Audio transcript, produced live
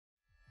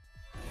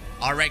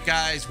All right,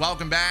 guys,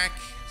 welcome back.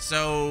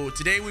 So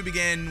today we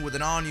begin with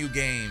an all-new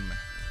game.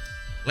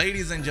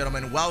 Ladies and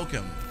gentlemen,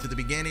 welcome to the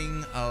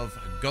beginning of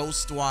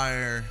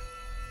Ghostwire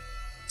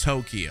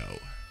Tokyo.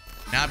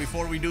 Now,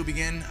 before we do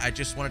begin, I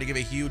just wanted to give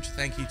a huge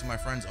thank you to my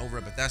friends over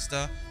at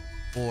Bethesda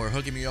for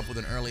hooking me up with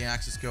an early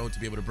access code to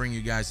be able to bring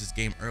you guys this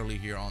game early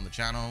here on the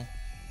channel.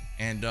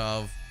 And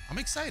I'm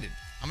excited.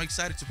 I'm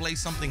excited to play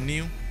something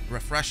new,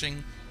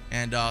 refreshing.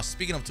 And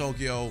speaking of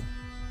Tokyo,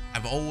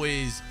 I've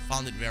always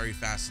found it very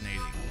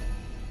fascinating.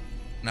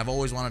 And I've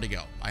always wanted to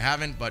go. I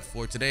haven't, but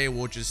for today,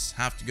 we'll just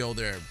have to go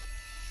there,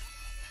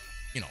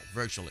 you know,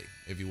 virtually,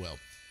 if you will.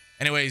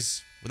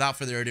 Anyways, without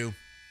further ado,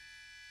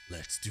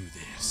 let's do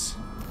this.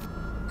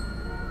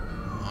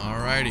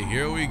 Alrighty,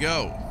 here we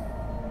go.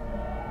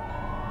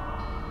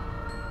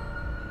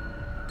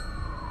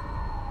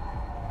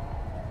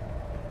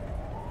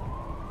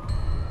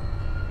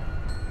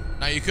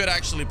 Now, you could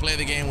actually play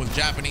the game with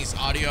Japanese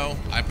audio.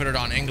 I put it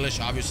on English,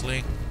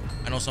 obviously.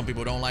 I know some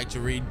people don't like to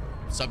read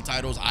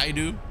subtitles. I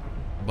do,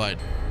 but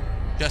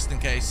just in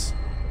case.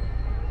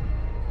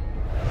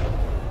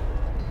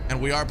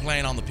 And we are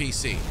playing on the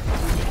PC.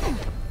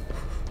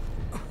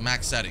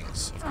 Max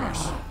settings, of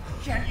course.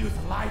 Can't use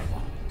a live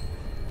one.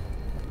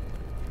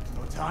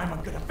 No time,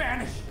 I'm gonna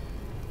vanish.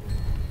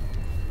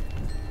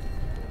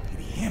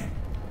 Maybe him.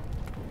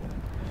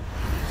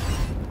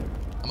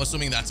 I'm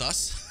assuming that's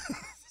us.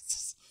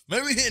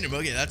 Maybe him.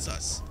 Okay, that's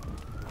us.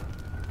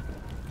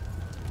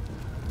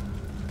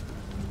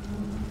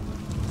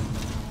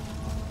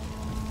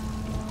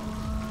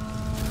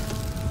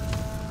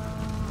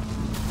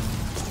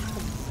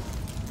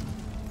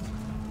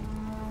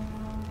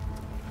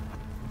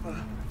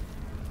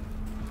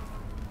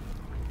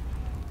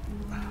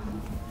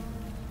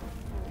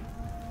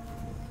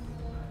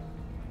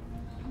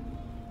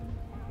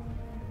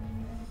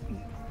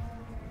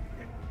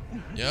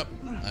 Yep,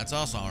 that's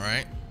us, all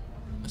right.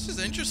 This is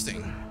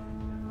interesting.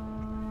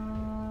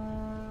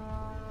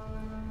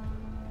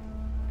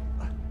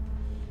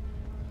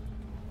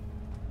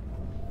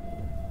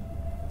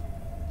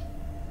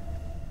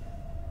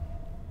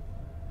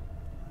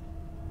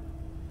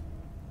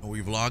 Are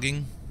we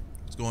vlogging?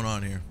 What's going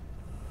on here?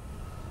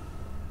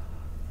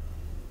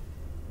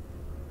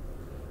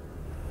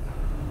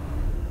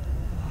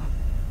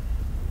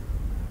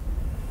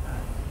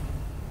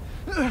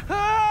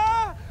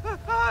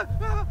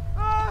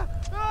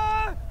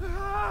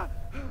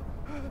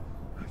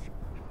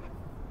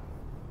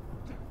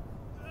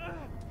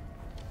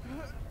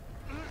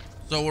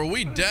 So were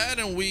we dead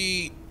and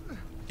we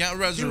can't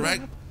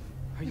resurrect?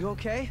 Are you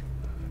okay?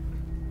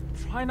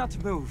 Try not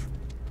to move.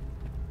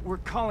 We're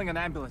calling an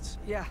ambulance.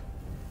 Yeah.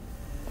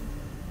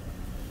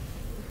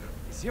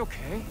 Is he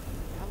okay?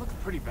 That looks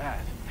pretty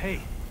bad.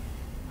 Hey,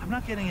 I'm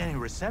not getting any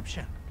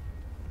reception.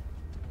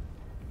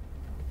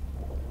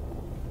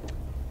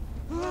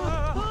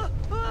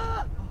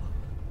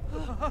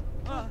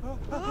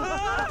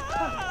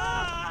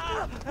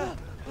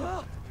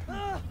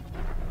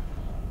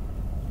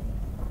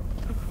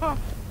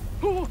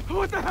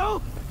 What the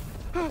hell?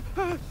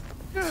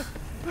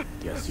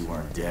 Guess you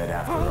weren't dead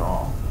after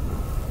all.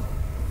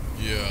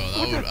 Yeah,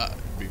 that would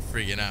I'd be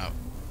freaking out.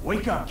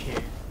 Wake up,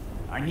 kid.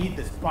 I need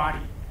this body.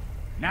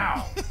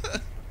 Now.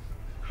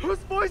 Whose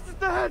voice is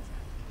that?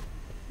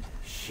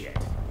 Shit.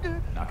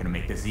 Not gonna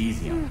make this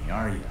easy on me,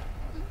 are you?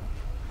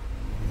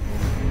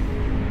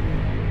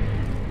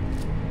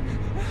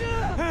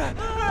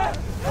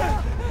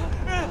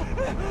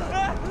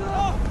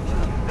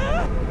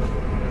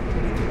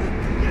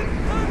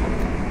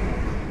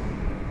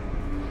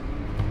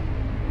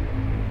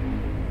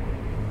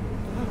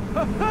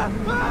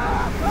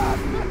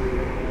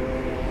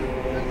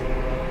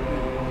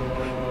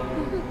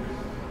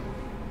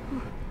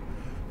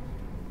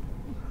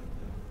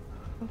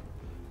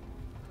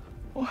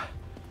 What?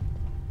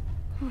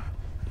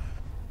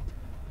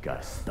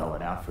 Gotta spell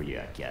it out for you,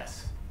 I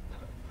guess.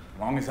 As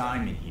long as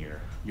I'm in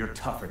here, you're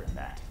tougher than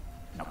that.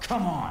 Now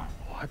come on!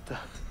 What the?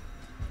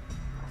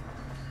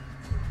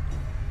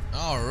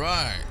 All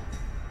right.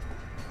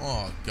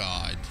 Oh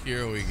God,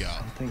 here we go.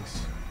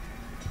 Something's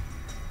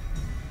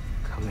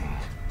coming.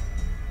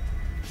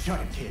 Shut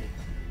it, kid.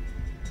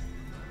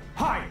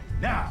 Hide,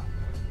 now!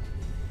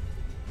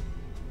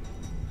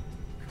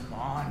 Come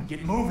on,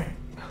 get moving!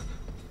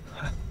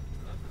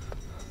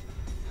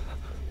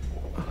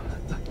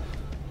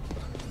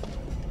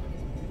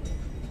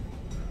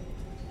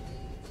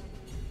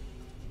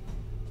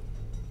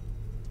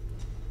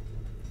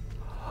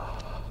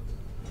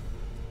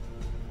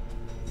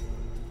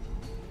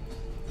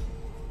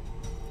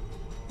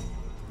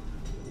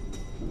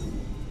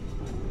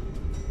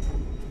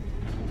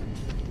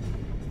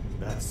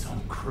 That's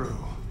some crew.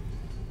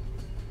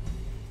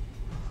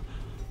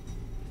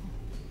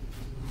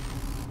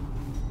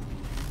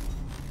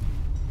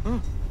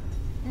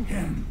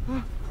 Him.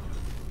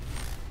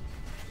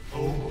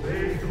 O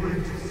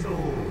vagrant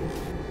soul,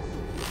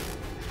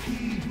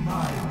 heed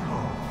my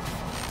call.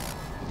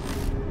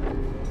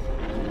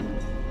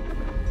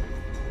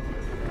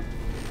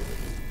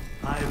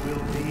 I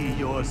will be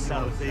your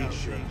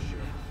salvation.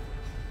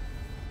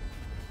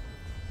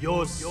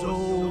 Your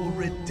soul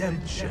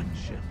redemption.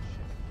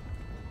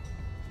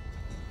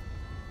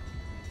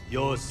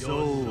 Your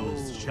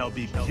souls shall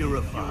be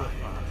purified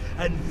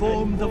and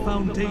form the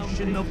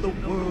foundation of the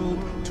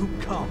world to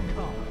come.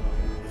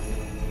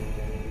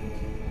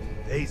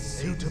 A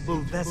suitable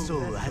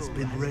vessel has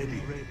been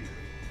ready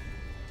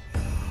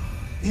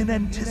in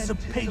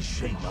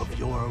anticipation of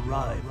your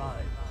arrival.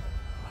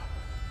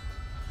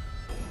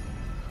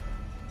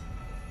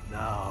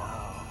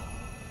 Now,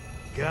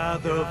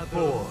 gather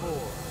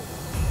forth.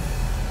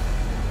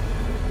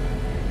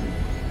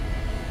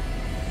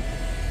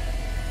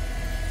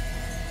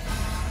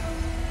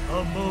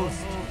 A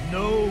most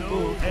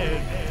noble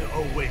end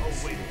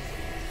awaits you.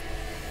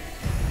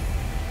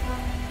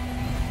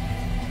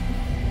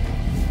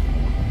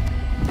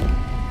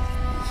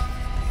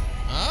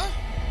 Huh?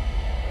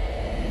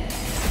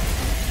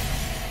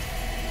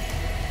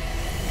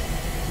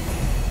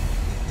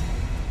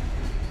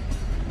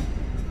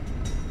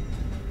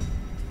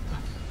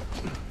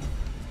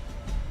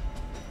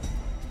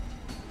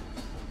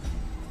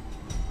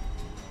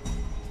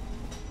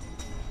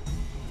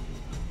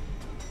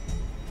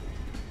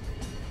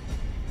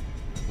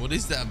 What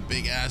is that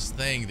big ass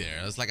thing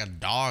there? It's like a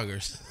dog or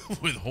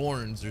with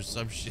horns or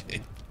some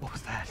shit. What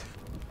was that?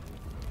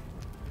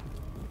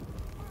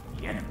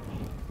 The enemy.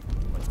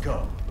 Let's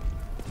go.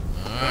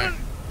 All right.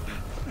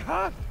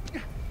 Huh?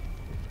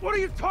 What are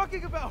you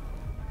talking about?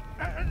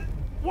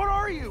 What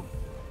are you?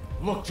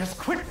 Look, just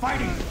quit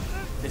fighting!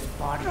 This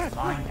body's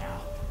mine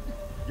now.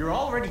 You're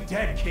already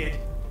dead, kid.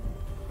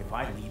 If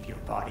I leave your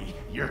body,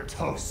 you're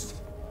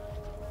toast.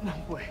 No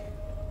way.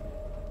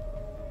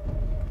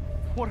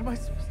 What am I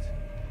supposed to...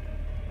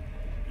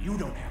 You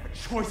don't have a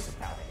choice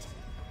about it.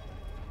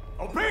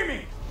 Obey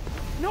me!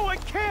 No, I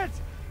can't!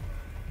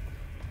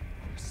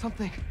 There's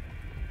something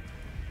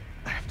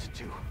I have to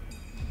do.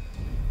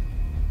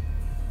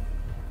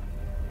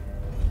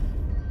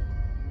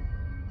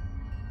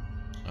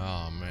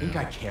 Oh man. Think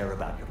I care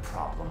about your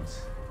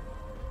problems?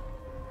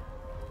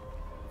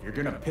 If you're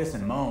gonna piss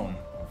and moan,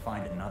 we'll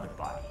find another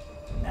body.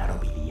 And that'll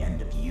be the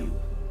end of you.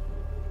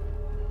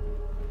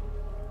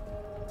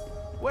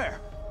 Where?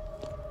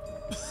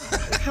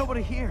 There's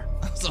nobody here.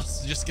 I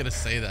was just gonna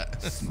say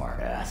that. Smart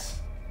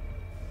ass.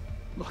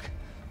 Look,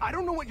 I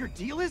don't know what your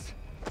deal is,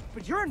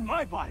 but you're in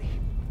my body.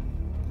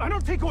 I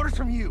don't take orders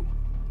from you.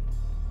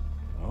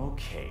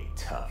 Okay,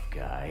 tough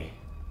guy.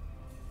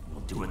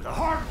 We'll do it the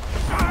hard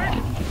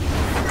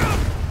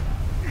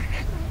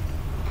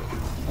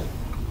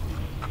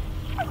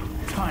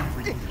time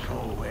for you to go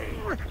away.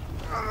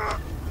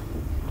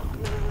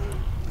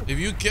 If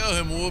you kill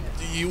him,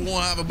 you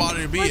won't have a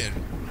body to be in.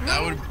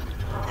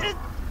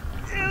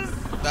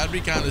 That'd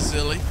be kind of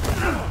silly.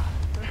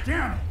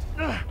 Damn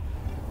it!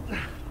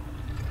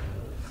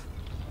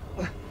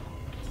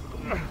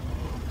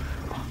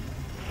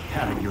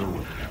 Have it your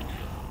way.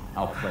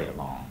 I'll play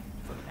along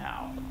for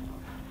now.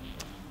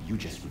 You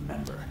just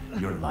remember,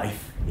 your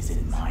life is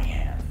in my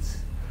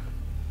hands.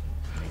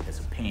 Make this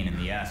a pain in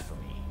the ass for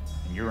me,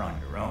 and you're on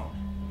your own.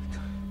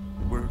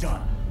 We're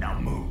done. Now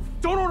move.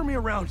 Don't order me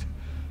around.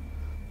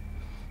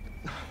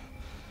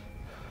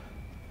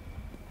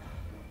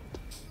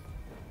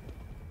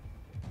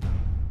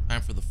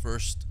 Time for the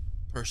first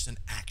person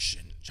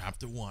action.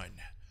 Chapter 1,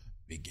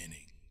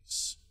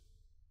 beginnings.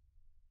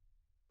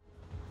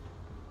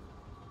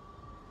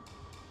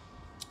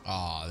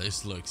 Oh,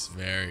 this looks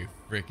very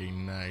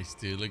freaking nice,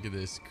 dude. Look at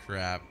this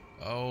crap.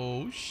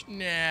 Oh,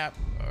 snap.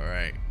 All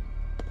right.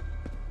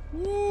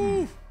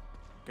 Woo.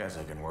 Guess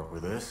I can work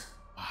with this.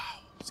 Wow,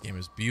 this game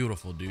is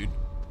beautiful, dude.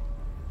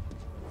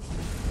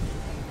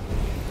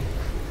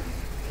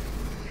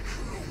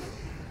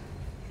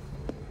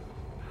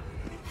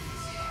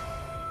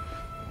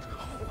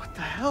 What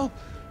the hell?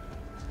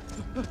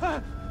 You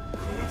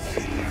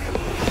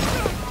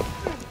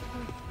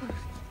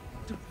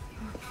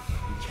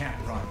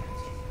can't run.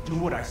 Do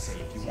what I say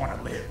if you want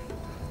to live.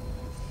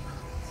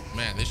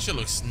 Man, this shit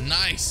looks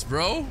nice,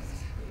 bro.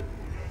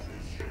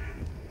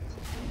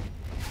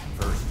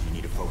 First, you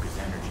need to focus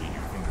energy in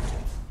your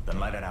fingertips, then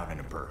let it out in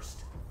a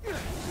burst.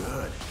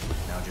 Good.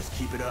 Now just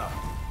keep it up.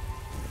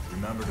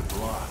 Remember to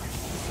block to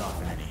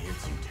soften any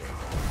hits you take.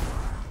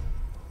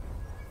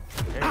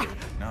 Hey,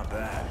 not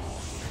bad.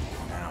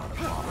 Now to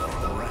follow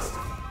the rest of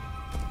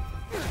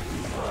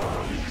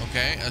them.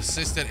 Okay,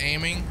 assisted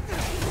aiming.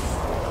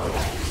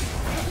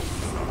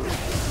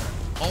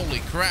 Holy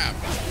crap.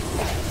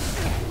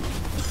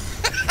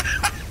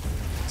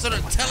 So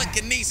the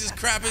telekinesis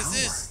crap is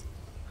this?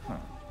 Huh.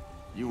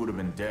 You would have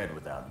been dead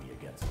without me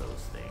against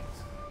those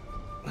things.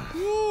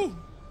 Woo.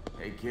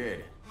 Hey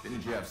kid,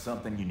 didn't you have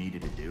something you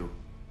needed to do?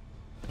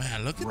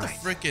 Man, look at the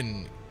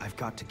freaking... I've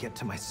got to get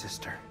to my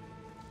sister.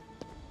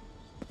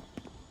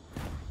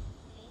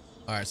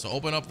 All right, so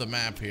open up the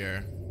map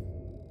here.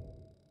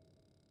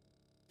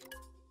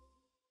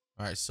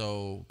 All right,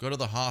 so go to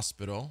the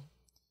hospital.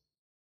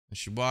 In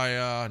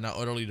Shibuya, now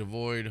utterly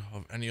devoid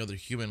of any other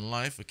human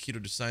life,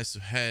 Akito decides to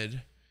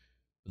head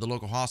to the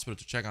local hospital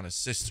to check on his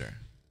sister.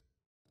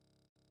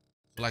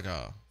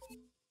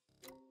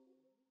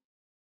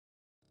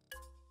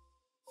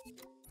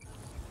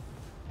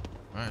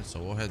 All right,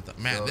 so we'll head.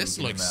 Man, So this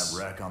you getting looks.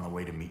 that wreck on the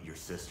way to meet your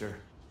sister?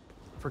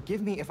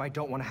 Forgive me if I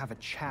don't want to have a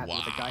chat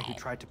with the guy who Wow.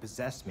 tried to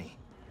possess me.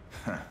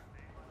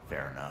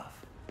 Fair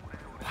enough.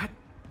 What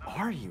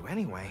are you,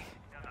 anyway?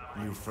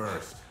 You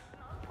first,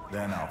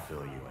 then I'll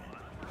fill you in.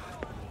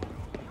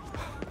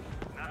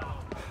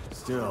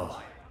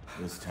 Still,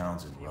 this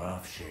town's in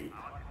rough shape.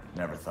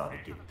 Never thought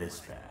it'd get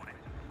this bad.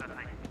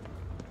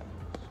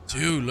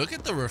 Dude, look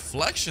at the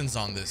reflections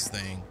on this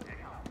thing.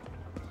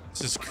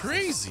 This is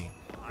crazy.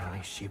 Really,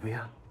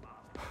 Shibuya?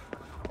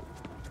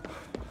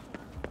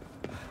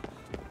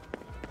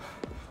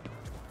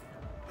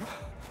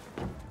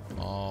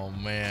 Oh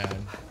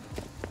man.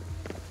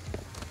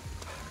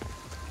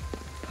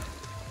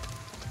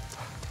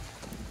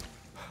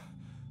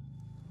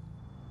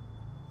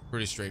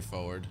 Pretty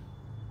straightforward.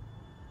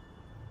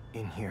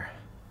 In here.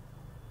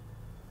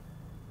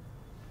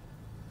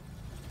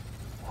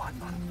 What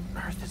on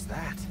earth is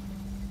that?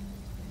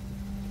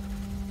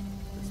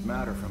 It's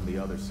matter from the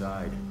other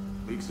side.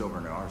 Leaks over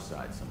to our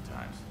side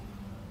sometimes.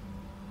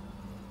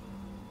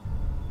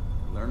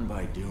 Learn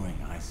by doing,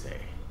 I say.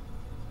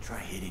 Try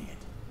hitting it.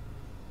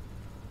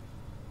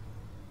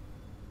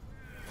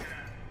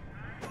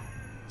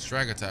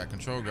 Strike attack,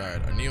 control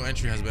guide. A new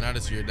entry has been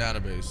added to your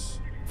database.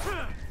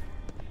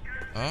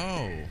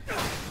 Oh.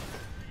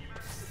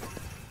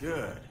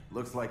 Good.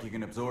 Looks like you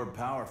can absorb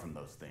power from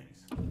those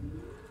things.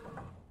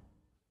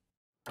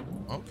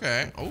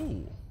 Okay.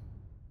 Oh.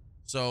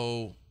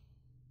 So,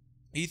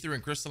 ether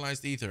and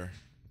crystallized ether.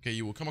 Okay,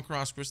 you will come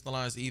across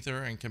crystallized ether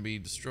and can be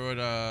destroyed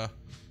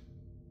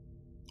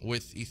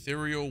with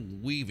ethereal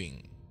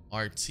weaving,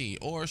 RT,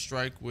 or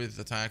strike with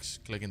attacks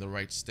clicking the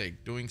right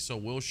stick. Doing so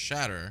will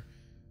shatter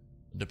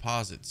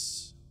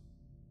deposits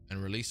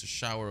and release a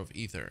shower of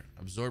ether.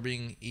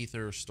 Absorbing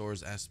ether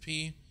stores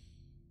SP.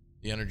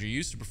 The energy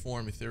used to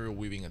perform ethereal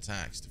weaving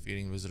attacks.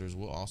 Defeating visitors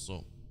will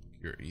also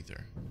cure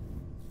ether.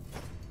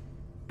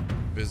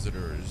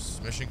 Visitors.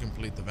 Mission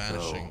complete. The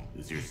vanishing. So,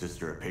 is your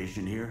sister a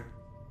patient here?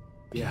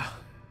 Yeah.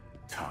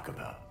 Talk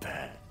about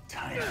bad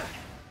timing.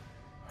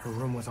 Her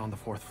room was on the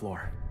 4th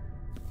floor.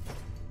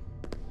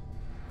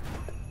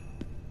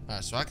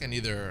 Alright, so I can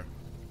either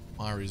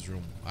Mari's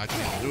room. I can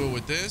either do it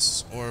with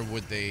this or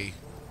with a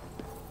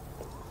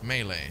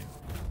melee.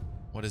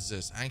 What is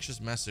this? Anxious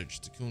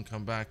message. Takun,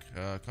 come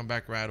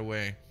back right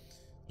away.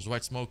 There's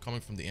white smoke coming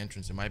from the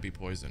entrance. It might be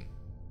poison.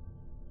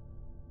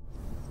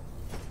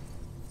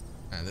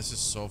 Man, this is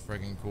so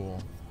freaking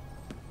cool.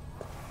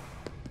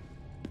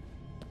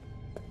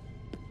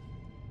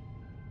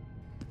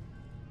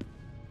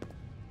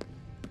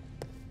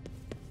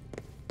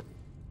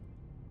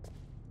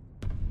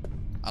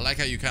 I like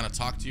how you kind of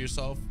talk to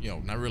yourself, you know,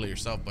 not really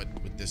yourself, but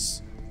with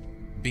this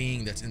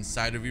being that's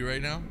inside of you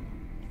right now.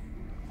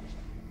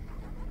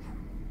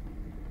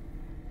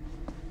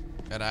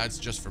 That adds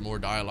just for more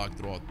dialogue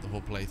throughout the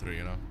whole playthrough,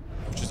 you know,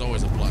 which is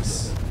always a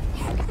plus.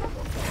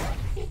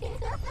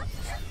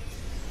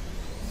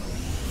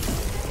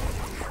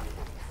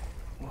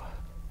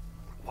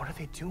 What are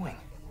they doing?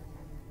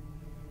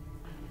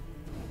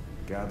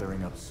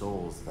 Gathering up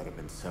souls that have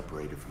been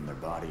separated from their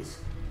bodies.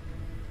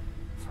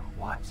 For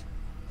what? To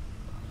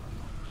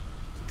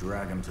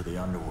drag them to the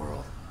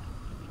underworld.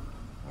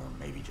 Or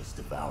maybe just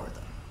devour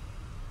them.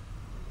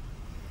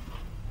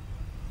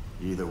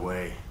 Either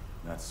way,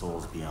 that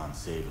soul's beyond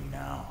saving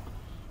now.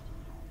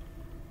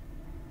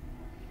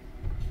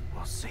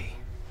 We'll see.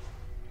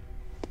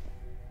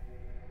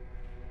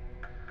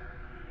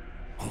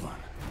 Hold on.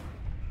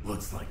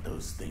 Looks like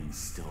those things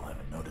still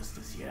haven't noticed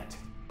us yet.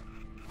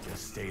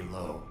 Just stay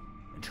low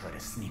and try to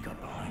sneak up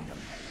behind them.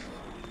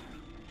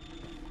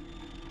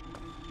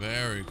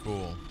 Very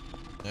cool.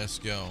 Let's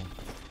go.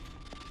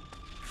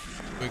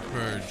 Quick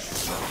purge.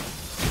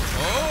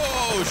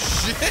 Oh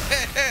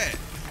shit!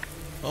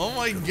 Oh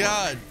my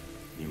god.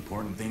 The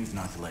important thing's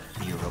not to let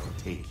fear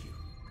overtake you.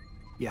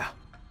 Yeah.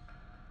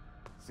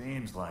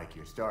 Seems like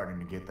you're starting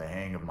to get the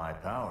hang of my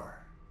power.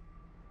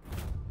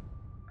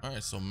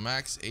 Alright, so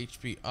max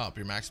HP up.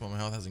 Your maximum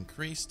health has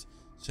increased.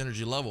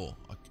 Synergy level.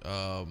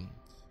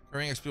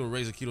 Carrying XP will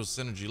raise Akito's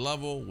synergy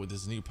level with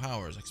his new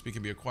powers. XP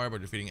can be acquired by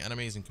defeating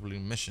enemies and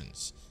completing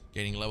missions.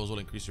 Gaining levels will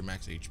increase your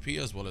max HP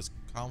as well as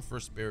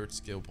Comfort Spirit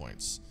skill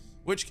points,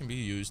 which can be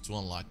used to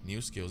unlock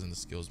new skills in the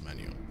skills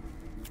menu.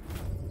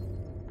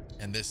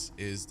 And this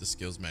is the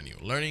skills menu.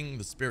 Learning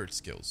the spirit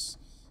skills.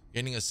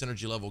 Gaining a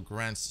synergy level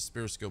grants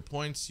spirit skill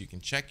points. You can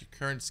check your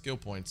current skill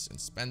points and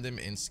spend them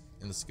in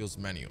the skills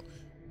menu.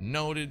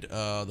 Noted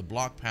the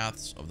block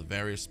paths of the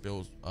various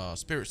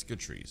spirit skill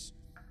trees.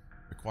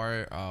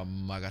 Require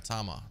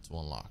Magatama to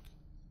unlock.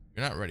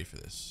 You're not ready for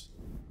this.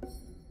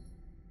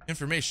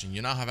 Information.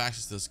 You now have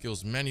access to the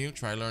skills menu.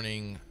 Try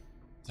learning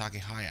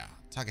Takehaya.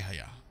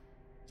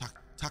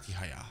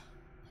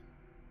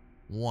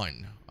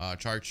 1.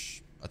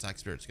 Charge attack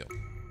spirit skill.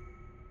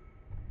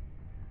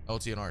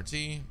 LT and RT.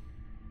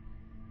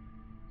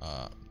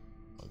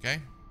 Okay.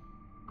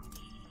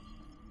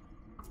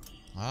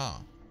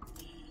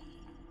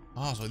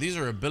 So these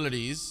are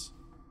abilities,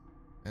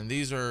 and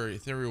these are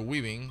ethereal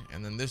weaving,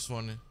 and then this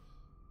one,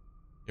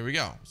 Here we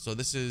go. So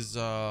this is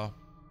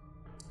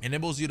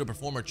enables you to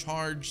perform a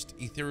charged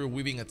ethereal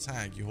weaving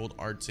attack. You hold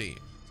RT. So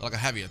like a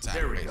heavy attack.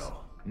 There we basically. go.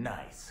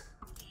 Nice.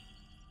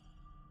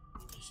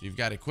 So you've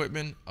got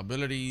equipment,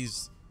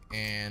 abilities,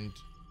 and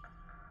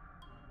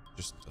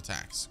just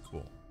attacks.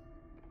 Cool.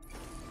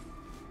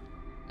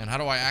 And how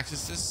do I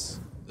access this?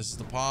 This is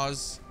the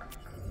pause.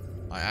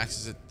 I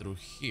access it through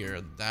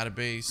here.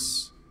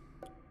 Database.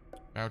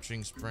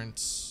 Crouching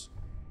sprints.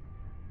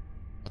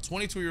 A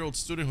 22-year-old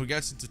student who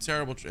gets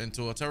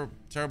into a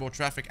terrible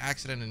traffic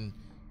accident in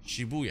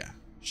Shibuya.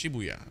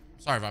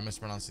 Sorry if I'm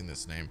mispronouncing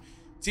this name.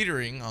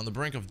 Teetering on the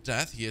brink of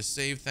death, he is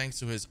saved thanks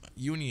to his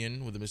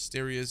union with a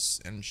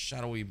mysterious and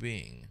shadowy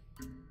being.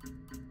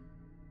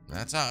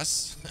 That's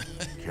us.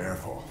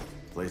 Careful.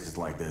 Places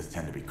like this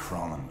tend to be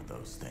crawling with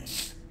those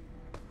things.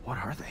 What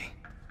are they?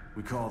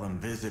 We call them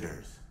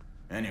visitors.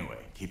 Anyway,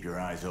 keep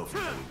your eyes open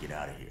until we get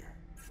out of here.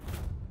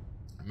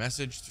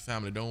 Message to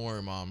family. Don't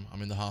worry, Mom.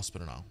 I'm in the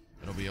hospital now.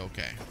 It'll be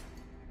okay.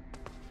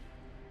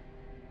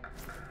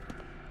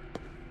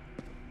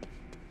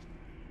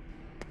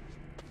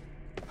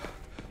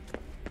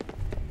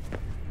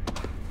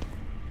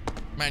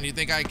 Man, you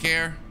think I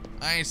care?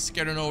 I ain't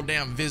scared of no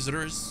damn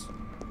visitors.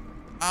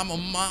 I'm a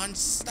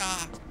monster.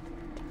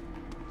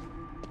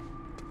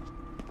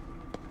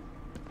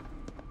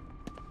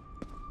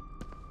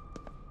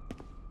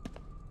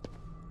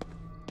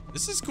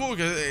 This is cool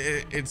because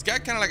it's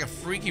got kind of like a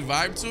freaky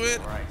vibe to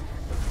it. All right,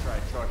 let's try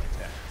a charge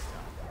attack this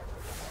time.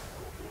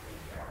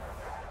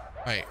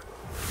 Right.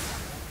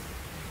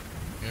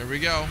 Here we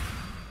go.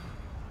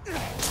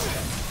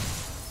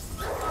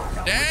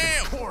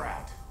 Damn! Core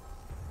out.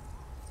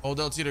 Hold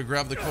LT to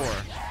grab the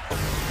core.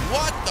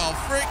 What the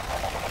frick?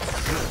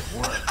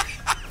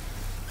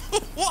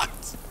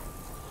 What?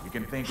 You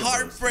can think of those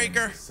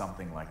Heartbreaker. things as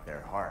something like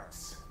their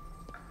hearts.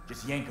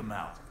 Just yank them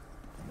out,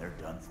 and they're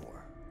done for.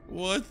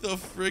 What the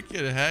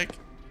freaking heck?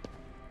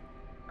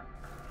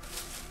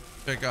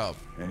 Pick up.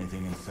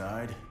 Anything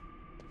inside?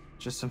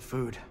 Just some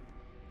food.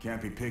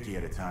 Can't be picky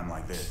at a time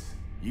like this.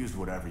 Use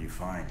whatever you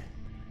find.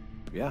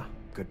 Yeah,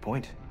 good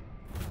point.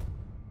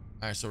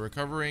 Alright, so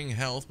recovering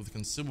health with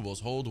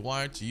consumables. Hold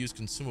Y to use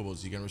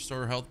consumables. You can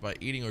restore health by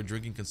eating or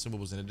drinking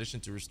consumables. In addition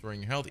to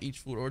restoring your health, each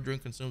food or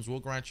drink consumed will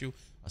grant you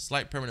a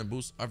slight permanent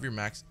boost of your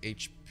max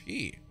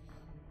HP.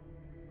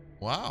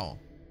 Wow.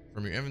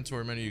 From your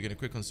inventory menu, you can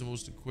equip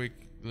consumables to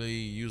quickly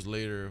use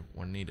later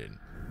when needed.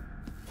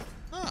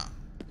 Huh.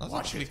 That's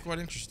Watch actually it. quite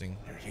interesting.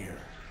 They're here.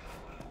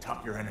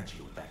 Top your energy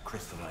with that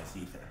crystallized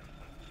ether.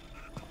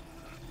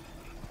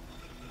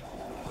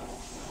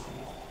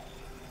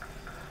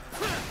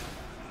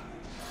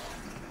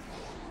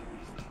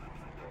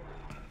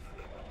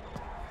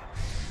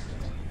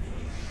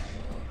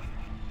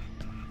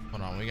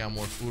 Hold on, we got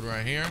more food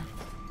right here.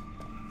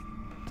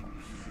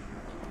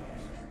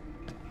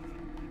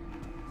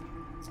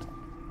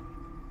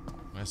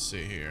 Let's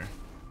see here.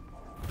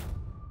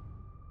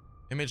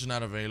 Image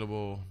not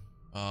available.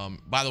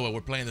 By the way,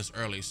 we're playing this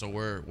early, so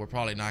we're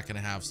probably not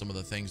gonna have some of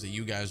the things that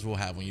you guys will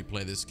have when you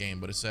play this game.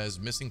 But it says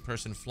missing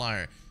person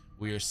flyer.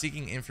 We are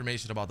seeking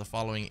information about the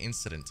following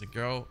incident. A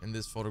girl in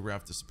this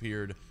photograph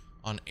disappeared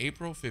on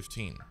April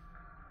 15.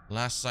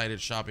 Last sighted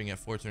shopping at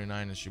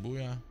 429 in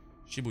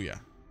Shibuya.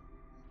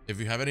 If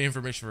you have any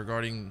information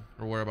regarding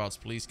her whereabouts,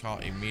 please call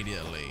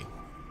immediately.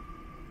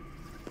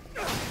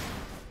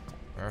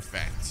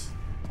 Perfect.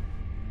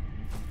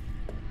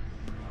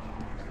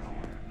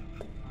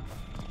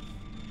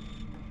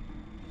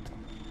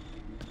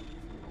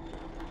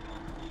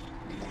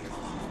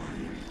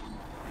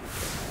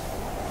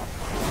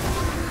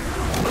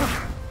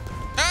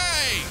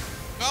 Hey!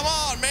 Come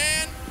on,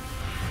 man!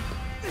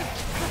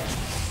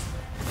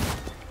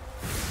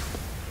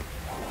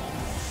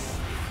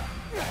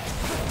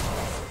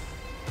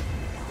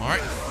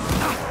 Alright.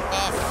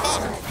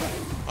 Fuck.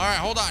 Alright,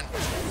 hold on.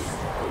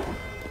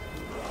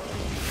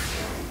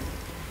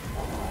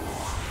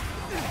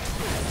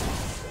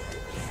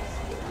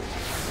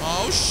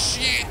 Oh,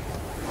 shit.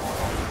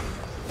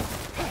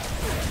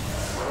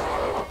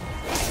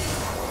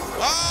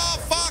 Oh,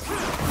 fuck.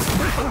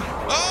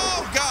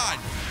 Oh, God.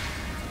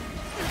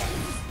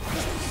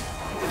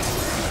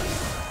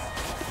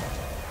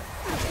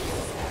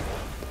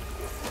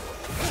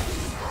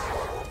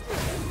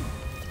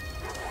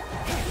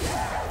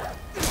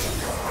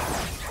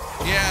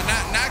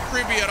 Yeah, not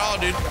creepy at all,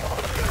 dude.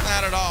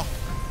 Not at all.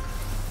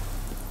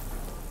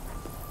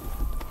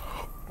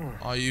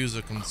 I'll use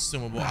a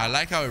consumable. I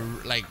like how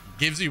it like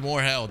gives you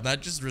more health.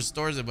 Not just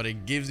restores it, but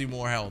it gives you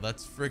more health.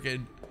 That's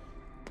freaking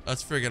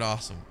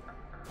awesome.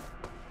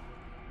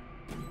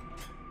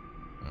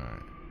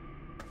 Alright.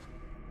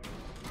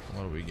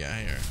 What do we got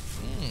here?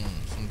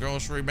 Some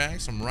grocery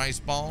bags, some rice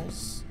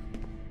balls.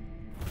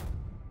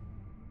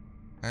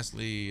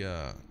 Ashley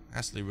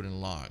written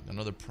log.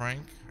 Another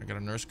prank. I got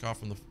a nurse call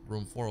from the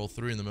room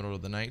 403 in the middle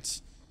of the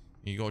night.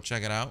 You go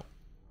check it out.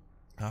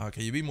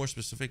 Can you be more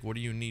specific? What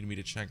do you need me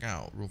to check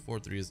out? Room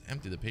 403 is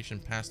empty. The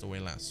patient passed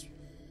away last.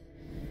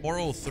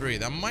 403.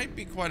 That might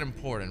be quite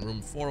important.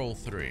 Room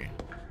 403.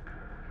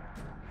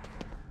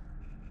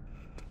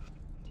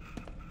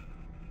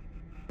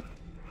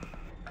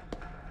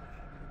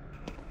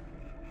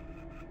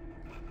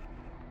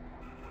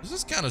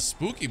 This is kind of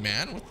spooky,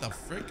 man. What the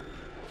frick?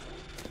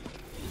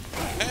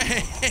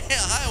 Hey,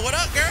 hi, what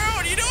up, girl?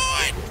 What are you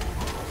doing?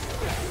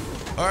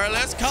 All right,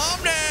 let's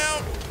calm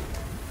down.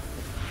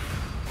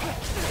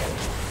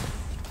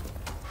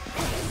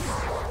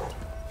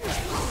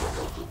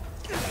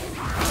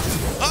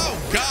 Oh,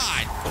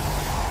 God.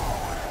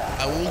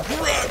 I will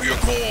grab your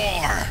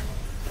core.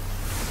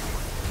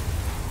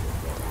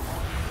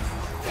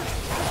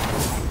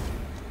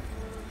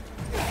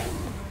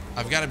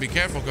 I've got to be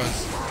careful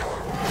because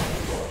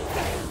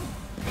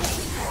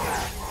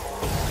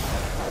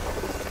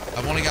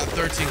I've only got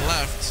 13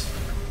 left.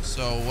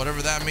 So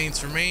whatever that means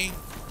for me,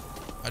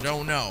 I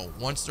don't know.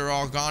 Once they're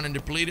all gone and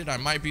depleted, I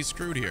might be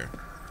screwed here.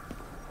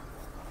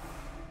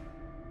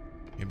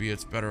 Maybe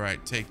it's better I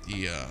take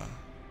the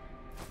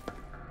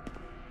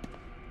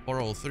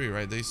 403,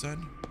 right? They said.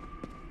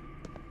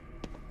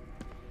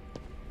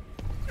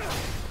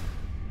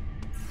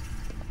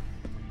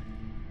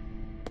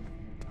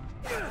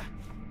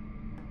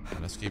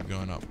 Let's keep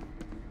going up.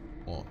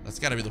 Well, that's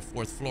got to be the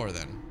 4th floor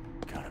then.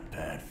 Got a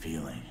bad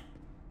feeling.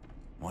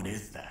 What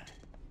is that?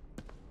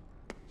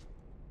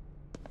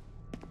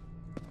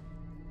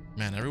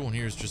 Man, everyone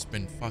here has just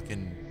been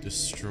fucking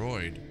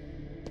destroyed.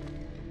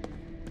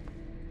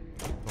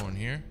 Going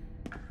here.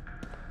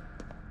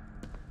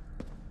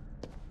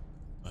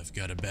 I've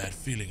got a bad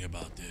feeling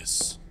about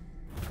this.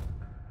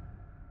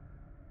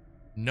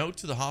 Note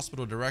to the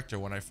hospital director: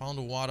 when I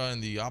found Wada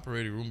in the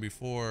operating room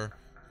before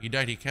he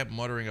died, he kept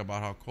muttering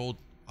about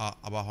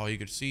how he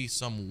could see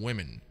some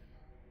woman,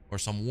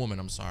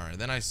 I'm sorry.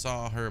 Then I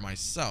saw her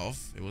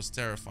myself. It was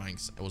terrifying.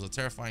 It was a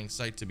terrifying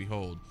sight to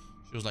behold.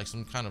 She was like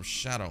some kind of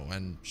shadow,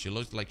 and she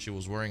looked like she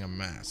was wearing a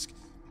mask.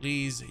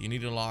 Please, you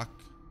need to lock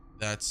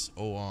that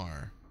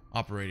OR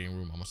operating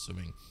room, I'm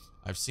assuming.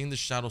 I've seen the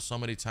shadow so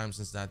many times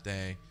since that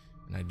day,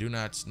 and I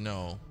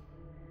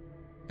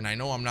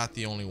know I'm not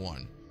the only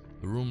one.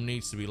 The room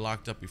needs to be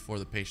locked up before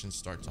the patients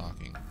start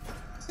talking.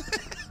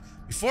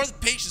 Before the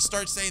patients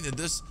start saying that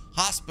this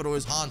hospital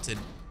is haunted,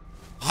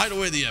 hide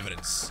away the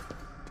evidence.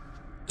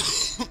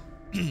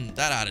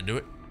 That ought to do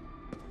it.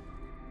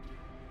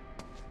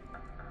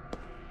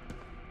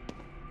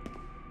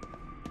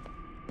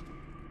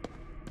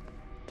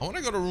 I want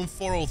to go to room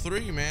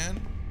 403,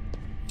 man.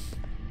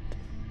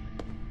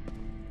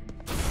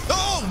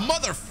 Oh,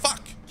 motherfuck!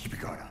 Keep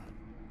your guard up.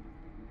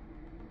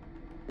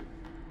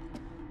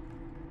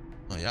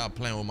 Oh, y'all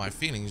playing with my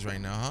feelings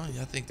right now, huh?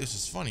 Y'all think this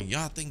is funny.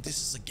 Y'all think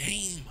this is a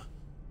game.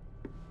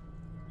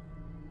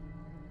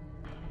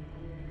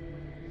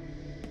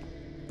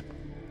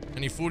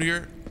 Any food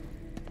here?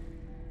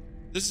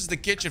 This is the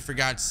kitchen, for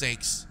God's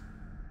sakes.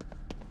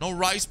 No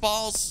rice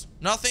balls?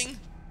 Nothing?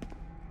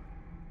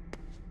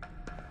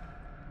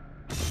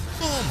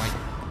 Oh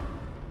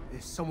my.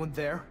 Is someone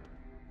there?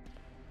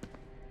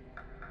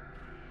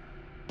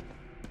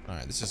 All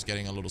right, this is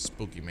getting a little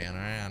spooky, man. All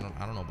right,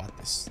 I don't know about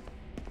this.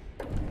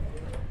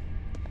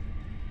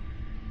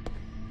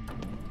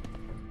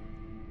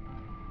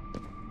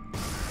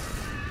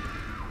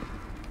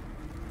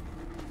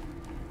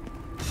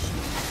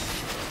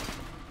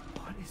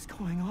 What is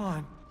going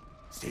on?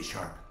 Stay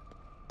sharp.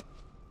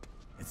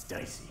 It's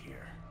dicey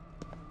here.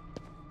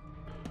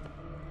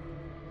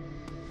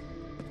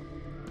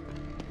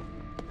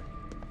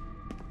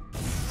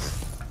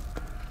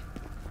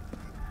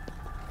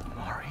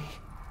 Mari.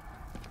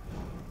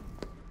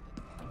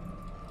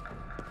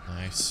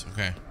 Nice.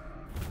 Okay.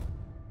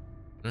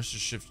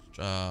 Nurses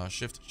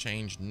shift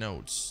change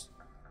notes.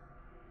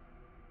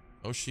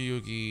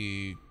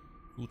 Oshiyuki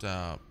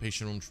Kuta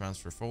patient room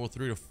transfer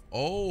 403 to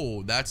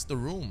oh, that's the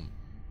room.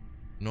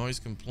 Noise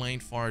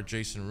complaint far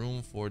adjacent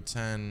room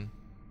 410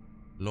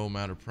 low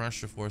matter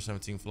pressure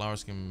 417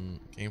 flowers came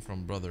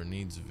from brother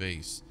needs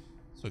vase.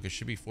 So it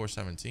should be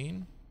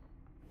 417.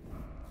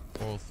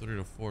 403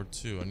 to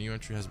 42. A new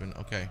entry has been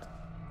okay.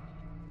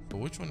 So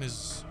which one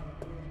is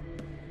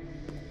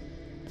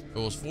it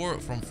was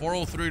from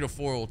 403 to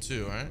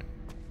 402, right?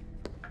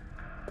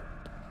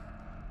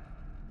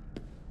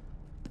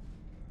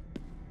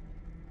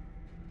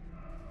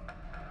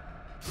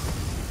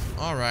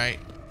 All right.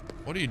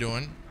 What are you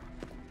doing?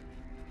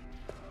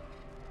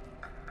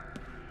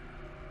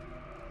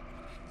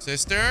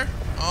 Sister?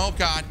 Oh,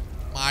 God.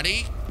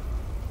 Marty?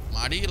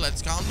 Marty,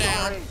 let's calm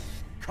down. Sorry.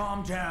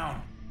 Calm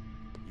down.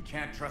 You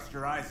can't trust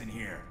your eyes in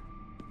here.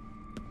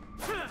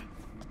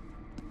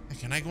 Hey,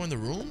 can I go in the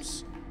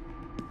rooms?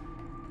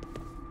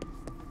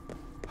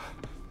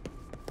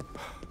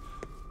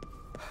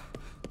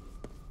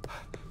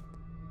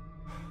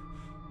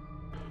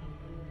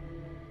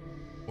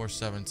 Or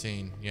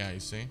 17. Yeah, you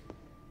see?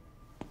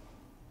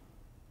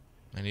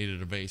 I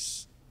needed a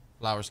vase.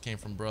 Flowers came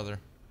from brother.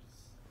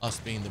 Us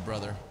being the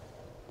brother.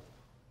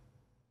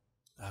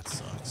 That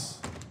sucks.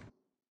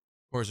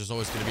 Of course, there's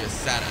always going to be a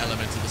sad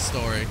element to the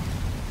story.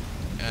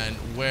 And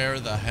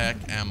where the heck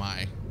am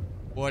I?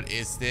 What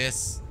is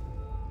this?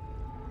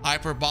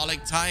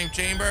 Hyperbolic time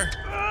chamber?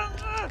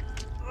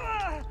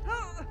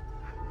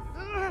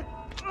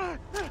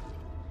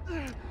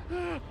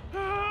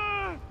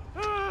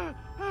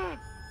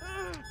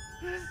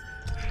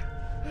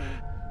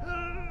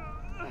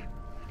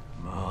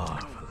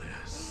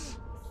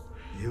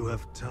 You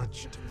have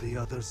touched the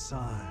other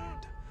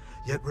side,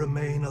 yet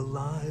remain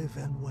alive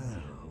and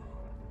well.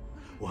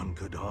 One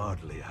could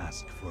hardly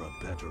ask for a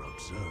better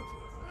observer.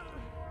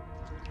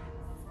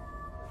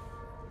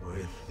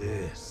 With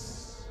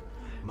this,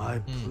 my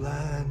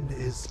plan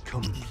is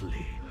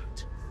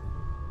complete.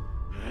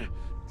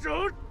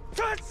 Don't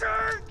touch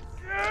her!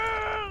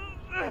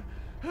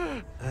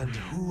 And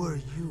who are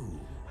you?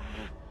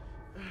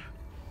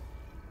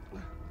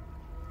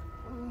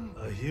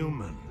 A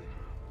human.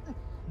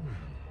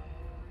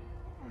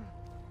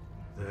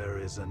 There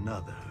is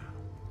another.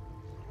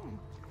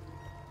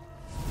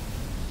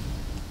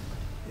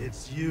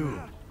 It's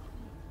you.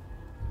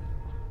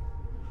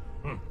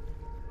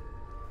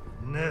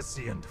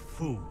 Nescient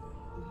fool.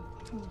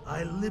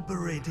 I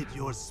liberated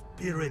your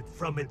spirit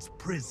from its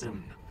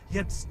prison,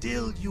 yet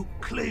still you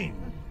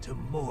cling to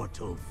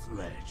mortal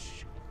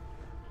flesh.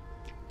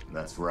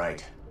 That's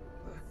right.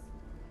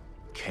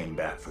 Came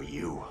back for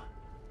you.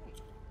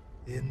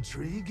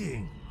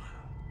 Intriguing.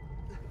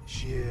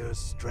 Sheer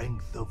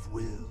strength of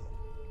will.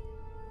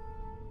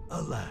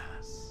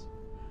 Alas,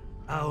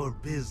 our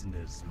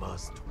business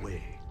must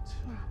wait.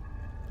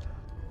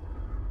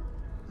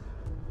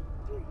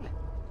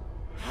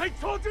 I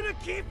told you to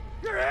keep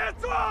your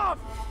hands off!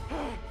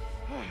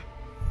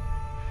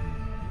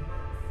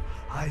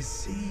 I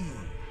see.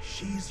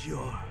 She's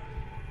your...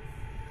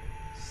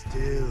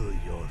 still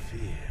your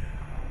fear.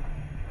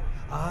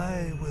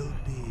 I will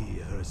be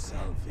her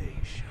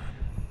salvation.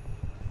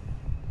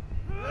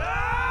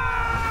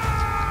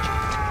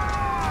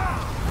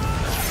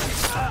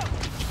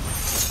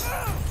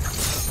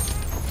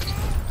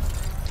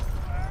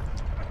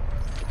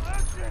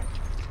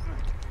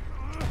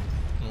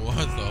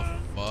 What the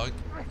fuck?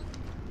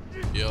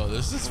 Yo,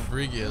 this is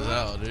freaky as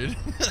hell, dude.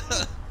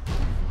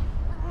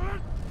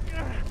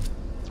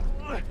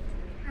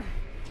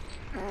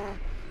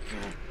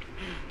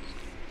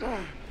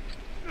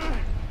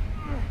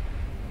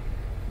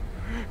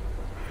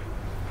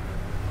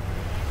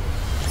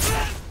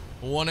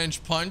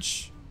 One-inch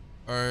punch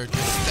or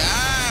just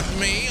stab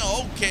me?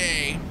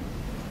 Okay.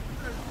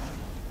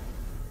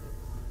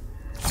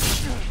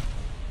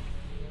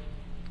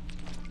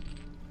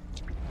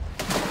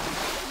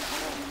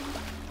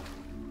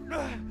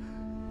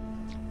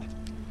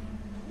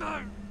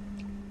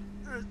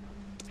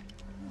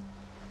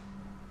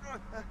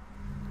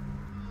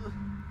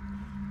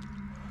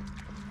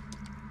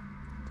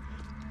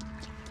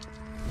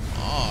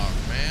 Oh,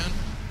 man.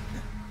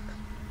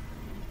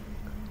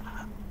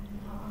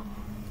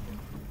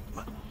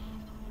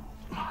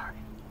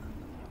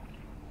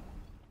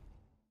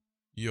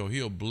 Yo, he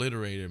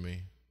obliterated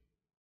me.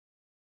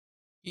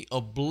 He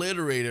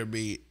obliterated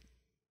me.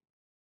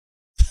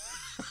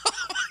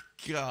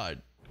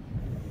 God.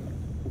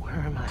 Where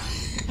am I?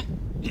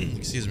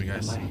 Excuse me,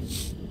 guys. Am I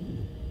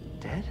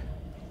dead?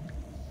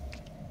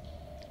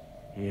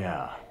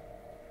 Yeah.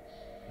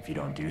 If you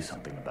don't do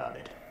something about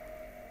it.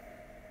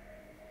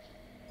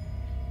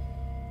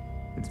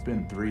 It's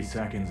been 3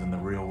 seconds in the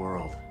real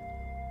world.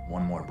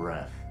 One more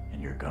breath,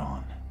 and you're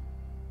gone.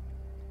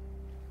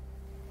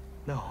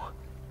 No.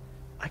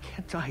 I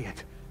can't die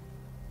yet.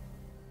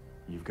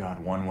 You've got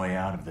one way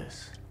out of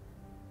this.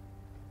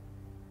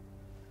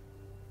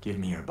 Give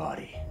me your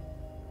body.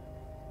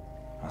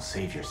 I'll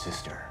save your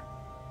sister.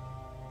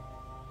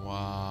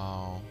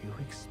 Wow. You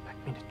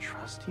expect me to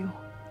trust you?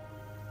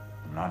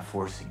 I'm not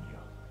forcing you.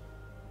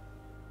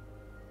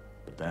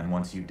 But then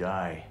once you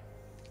die,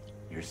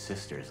 your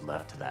sister's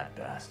left to that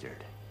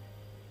bastard.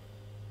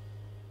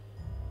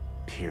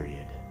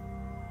 Period.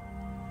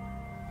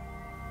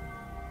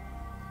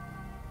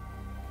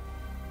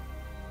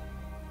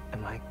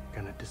 Am I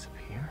gonna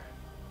disappear?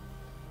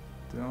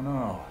 Don't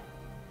know.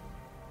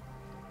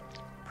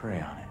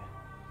 Pray on it.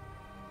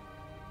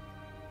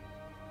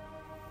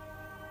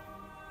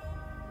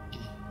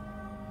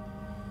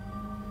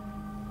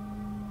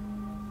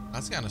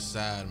 That's kind of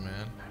sad,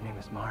 man. Her name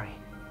is Mari.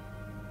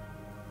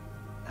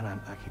 And I'm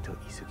Akito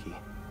Izuki.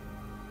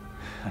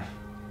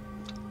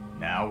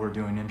 Now we're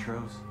doing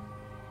intros?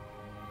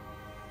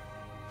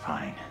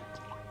 Fine.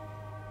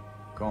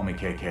 Call me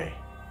KK.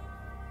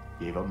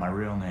 Gave up my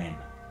real name.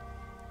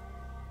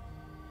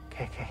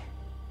 KK.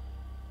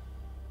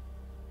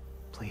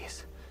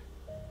 Please.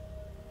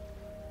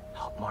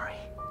 Help Mari.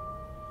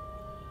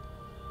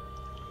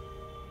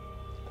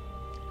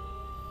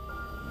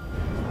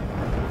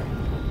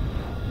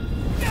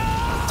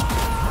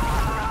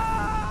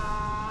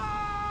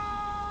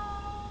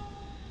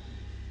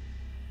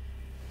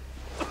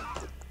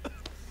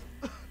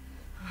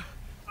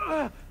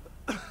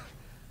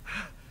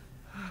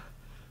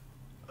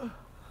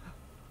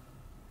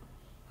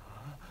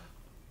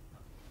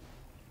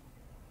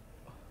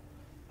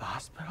 The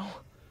hospital?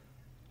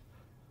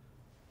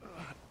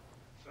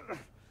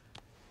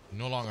 He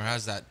no longer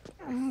has that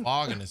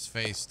fog in his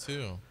face,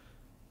 too.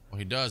 Well,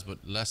 he does, but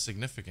less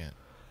significant.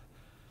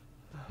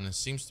 And it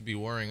seems to be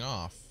wearing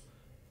off.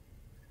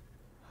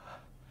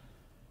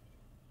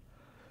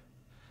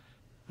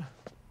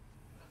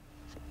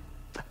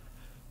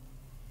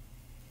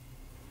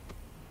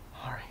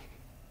 Mari.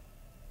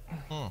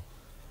 Huh.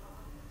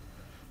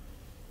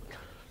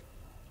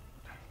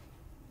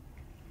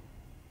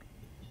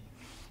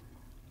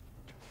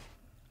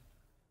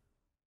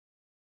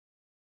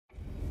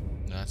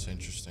 That's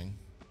interesting.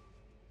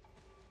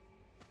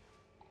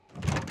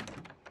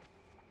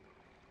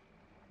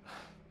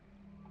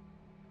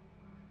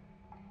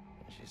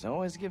 She's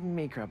always giving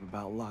me crap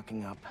about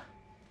locking up.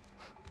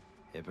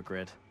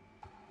 Hypocrite.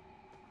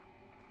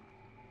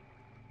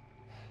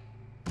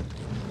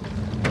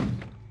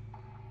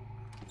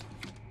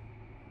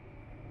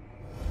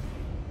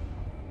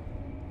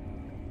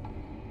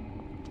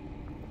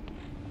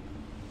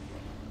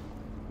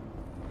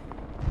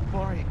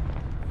 Mari.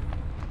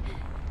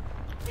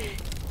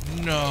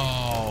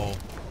 No.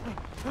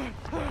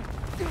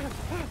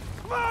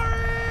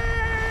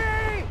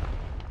 Mari!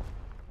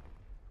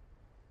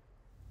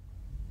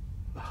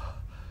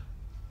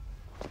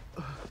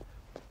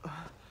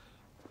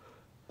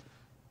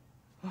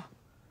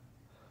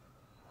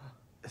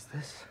 Is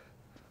this?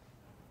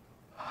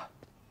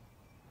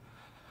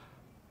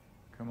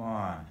 Come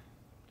on,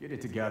 get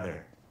it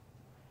together.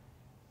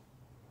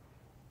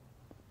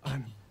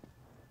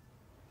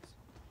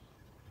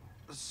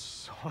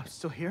 So I'm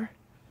still here?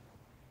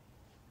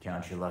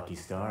 Count your lucky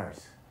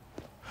stars.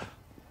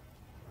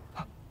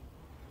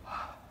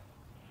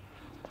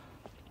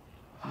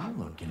 You're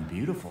looking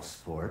beautiful,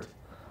 sport.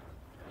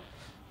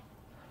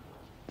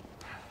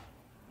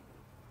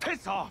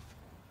 Piss off!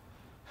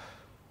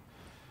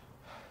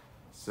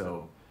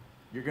 So,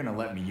 you're gonna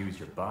let me use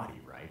your body,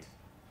 right?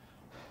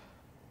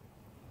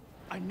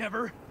 I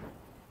never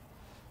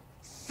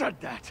said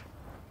that.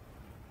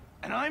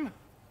 And I'm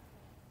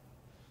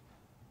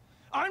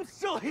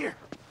still here.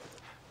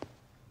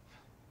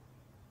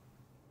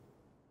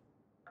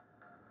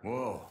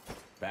 Whoa,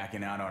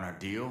 backing out on our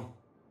deal?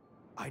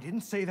 I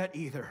didn't say that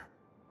either.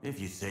 If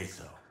you say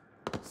so.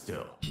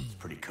 Still, it's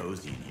pretty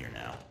cozy in here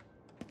now.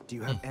 Do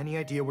you have any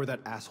idea where that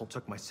asshole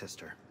took my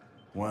sister?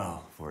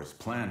 Well, for his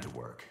plan to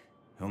work,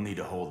 he'll need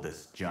to hold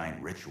this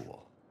giant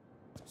ritual.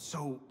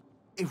 So,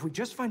 if we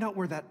just find out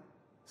where that...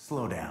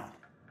 Slow down.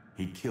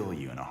 He'd kill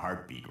you in a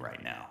heartbeat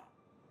right now.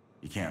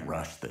 You can't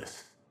rush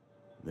this.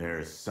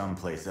 There's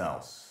someplace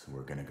else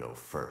we're gonna go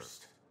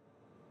first.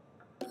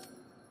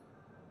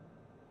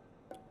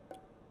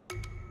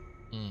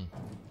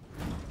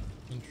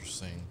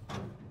 Interesting.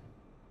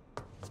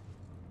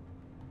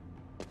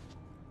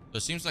 So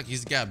it seems like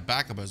he's got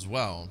backup as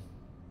well.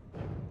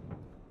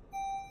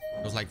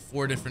 There's like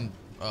 4 different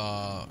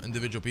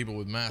individual people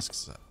with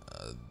masks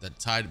that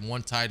tied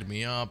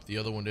me up. The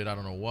other one did I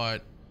don't know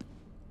what.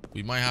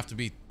 We might have to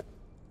be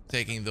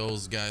taking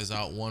those guys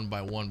out one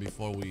by one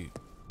before we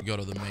go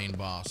to the main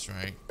boss,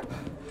 right?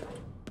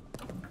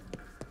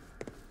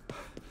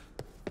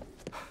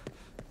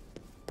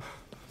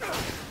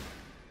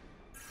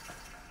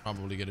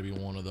 Probably gonna be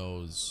one of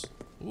those.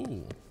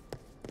 Ooh,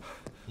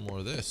 more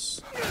of this.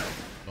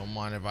 Don't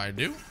mind if I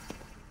do.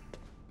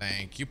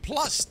 Thank you.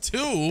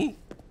 +2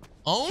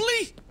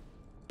 only?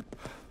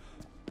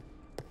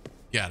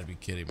 Gotta be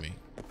kidding me.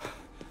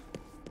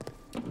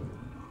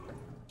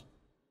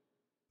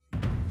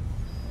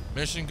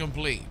 Mission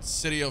complete.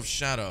 City of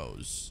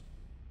Shadows.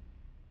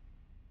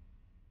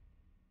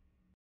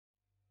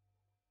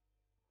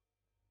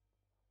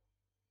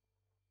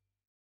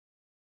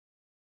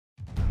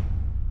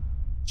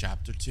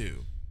 Chapter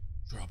 2.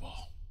 Trouble.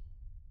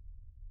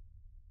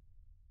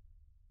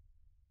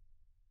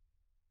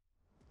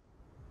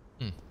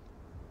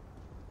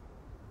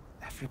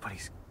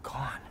 Everybody's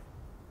gone.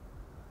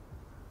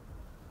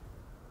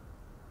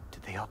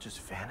 Did they all just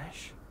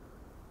vanish?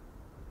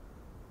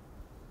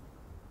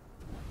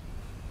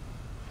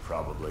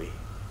 Probably.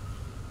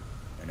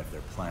 And if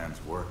their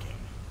plan's working,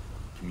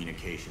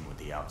 communication with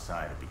the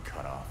outside would be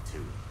cut off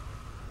too.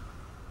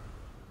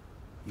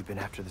 You've been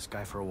after this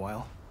guy for a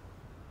while?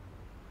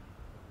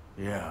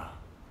 Yeah,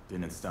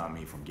 didn't stop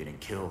me from getting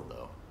killed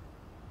though.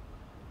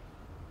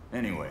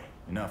 Anyway,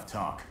 enough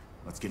talk.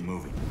 Let's get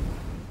moving.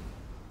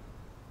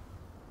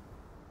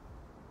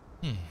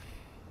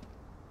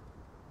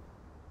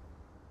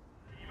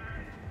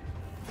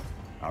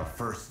 Our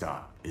first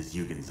stop is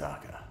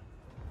Yugenzaka.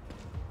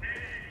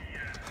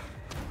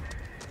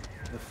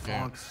 The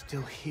fog's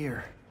still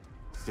here.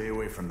 Stay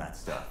away from that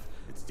stuff.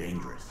 It's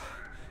dangerous.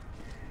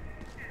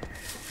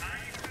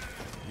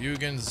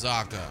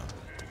 Yugenzaka.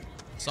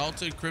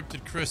 Salted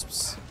cryptid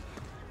crisps.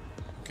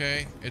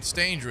 Okay, it's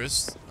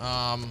dangerous.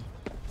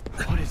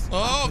 What is...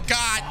 Oh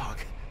God! Fog?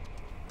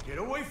 Get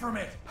away from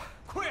it!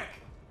 Quick!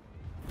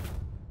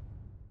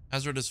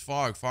 Hazardous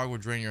fog. Fog will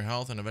drain your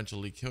health and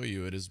eventually kill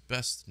you. It is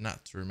best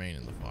not to remain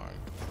in the fog.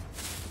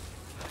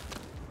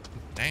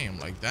 Damn,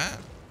 like that?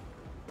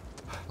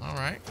 All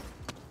right.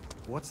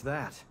 What's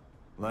that?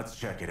 Let's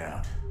check it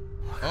out.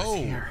 Oh.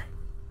 Here.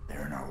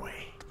 They're in our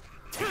way.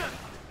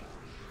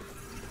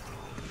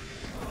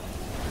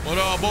 What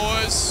up,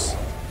 boys?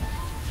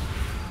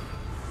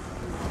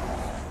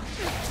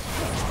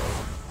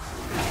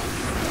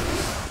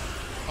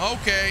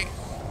 Okay.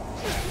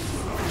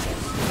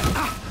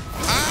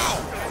 Ow!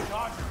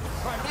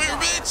 Come here,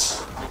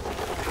 bitch!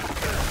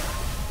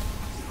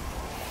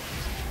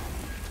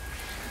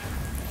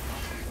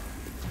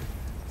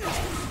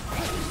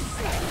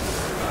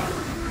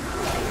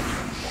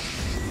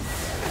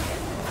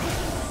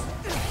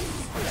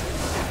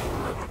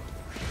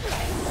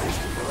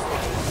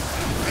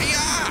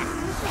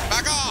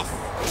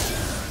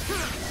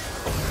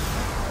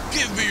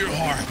 your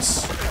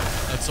hearts.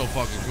 That's so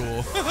fucking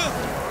cool.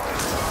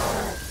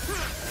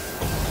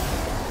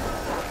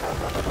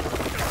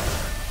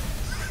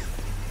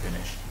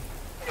 Finished.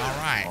 All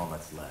right. All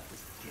that's left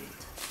is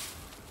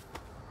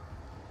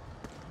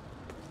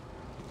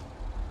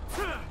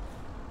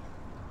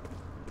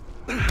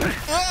the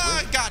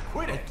gate. God.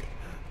 Quit it.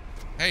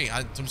 Hey,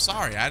 I'm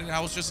sorry. I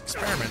was just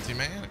experimenting,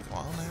 man. Come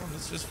on, man.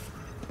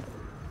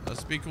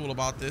 Let's be cool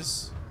about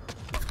this.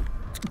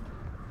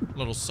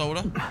 Little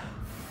soda.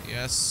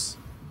 Yes.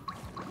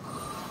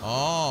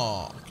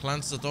 Oh,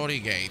 cleanse the dirty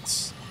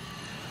gates.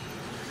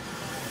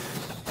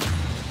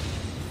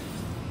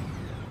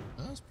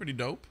 That's pretty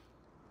dope.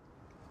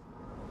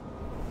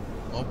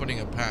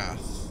 Opening a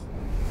path.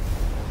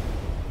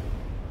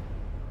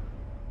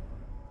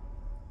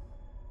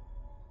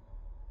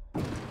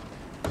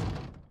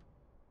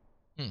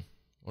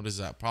 What is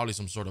that? Probably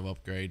some sort of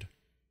upgrade.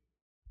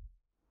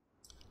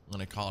 I'm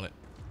gonna call it.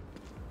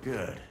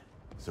 Good.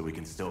 So we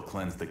can still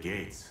cleanse the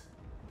gates.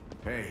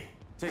 Hey,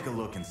 take a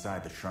look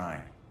inside the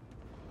shrine.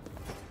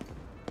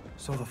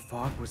 So the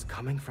fog was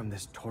coming from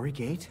this torii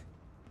gate?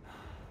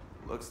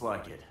 Looks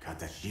like it.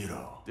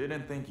 Katashiro.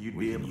 Didn't think you'd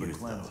be able to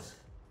cleanse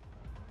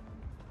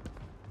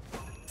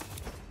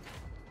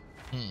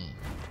it.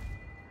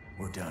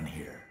 We're done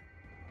here.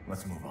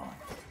 Let's move on.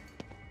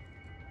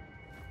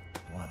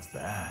 What's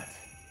that?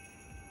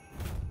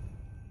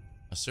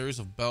 A series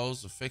of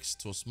bells affixed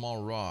to a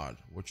small rod,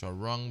 which are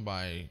rung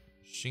by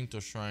Shinto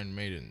shrine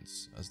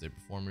maidens as they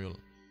perform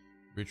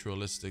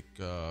ritualistic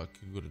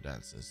kagura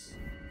dances.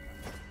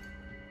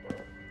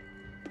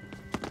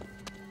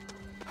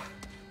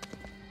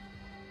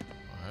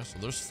 Alright, so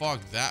there's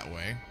fog that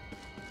way.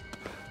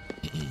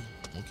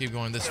 We'll keep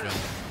going this way.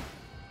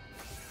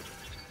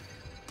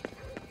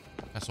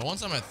 Yeah, so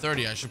once I'm at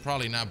 30, I should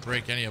probably not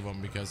break any of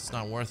them because it's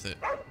not worth it.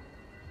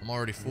 I'm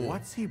already full.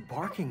 What's he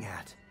barking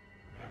at?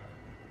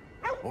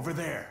 Over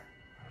there.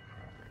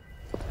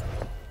 We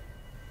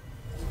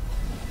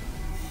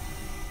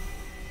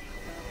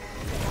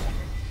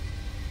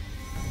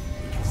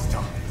can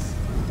stop this.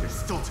 There's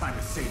still time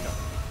to save them.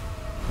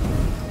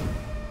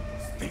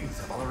 Those things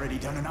have already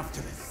done enough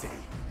to this city.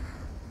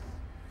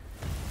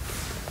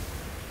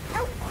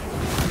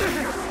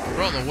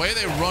 Bro, the way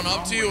they run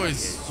up to you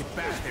is... Get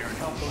back there and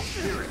help those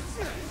spirits.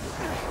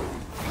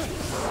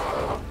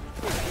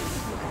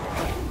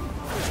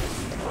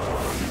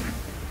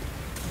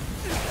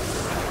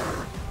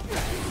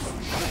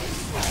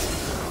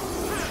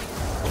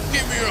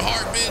 Give me your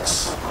heart, bitch.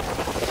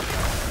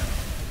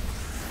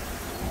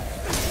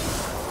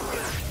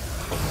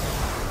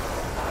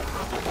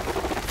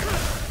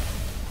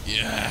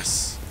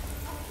 Yes.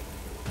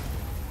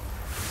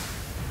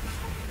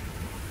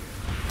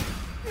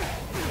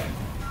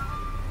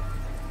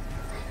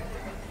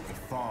 The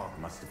fog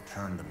must have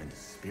turned them into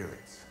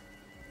spirits.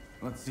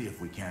 Let's see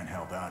if we can't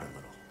help out a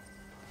little.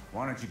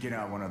 Why don't you get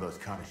out one of those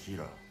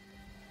Katashiro?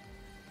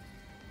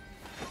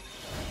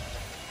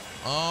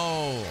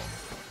 Oh.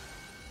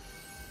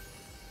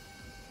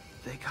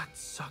 They got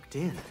sucked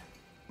in.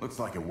 Looks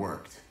like it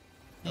worked.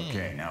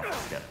 Okay, now for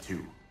step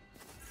 2.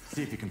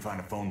 See if you can find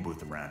a phone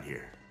booth around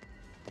here.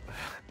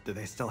 Do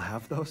they still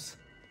have those?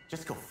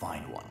 Just go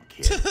find one,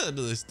 kid.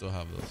 Do they still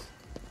have those?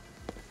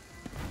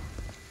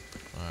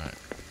 Alright.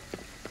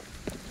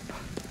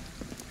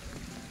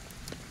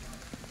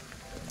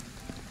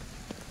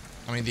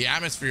 I mean, the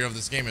atmosphere of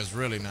this game is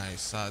really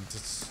nice.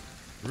 It's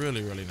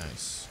really, really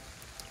nice.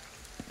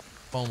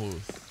 Phone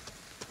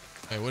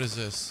booth. Hey, what is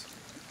this?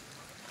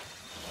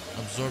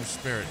 Absorb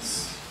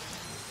spirits.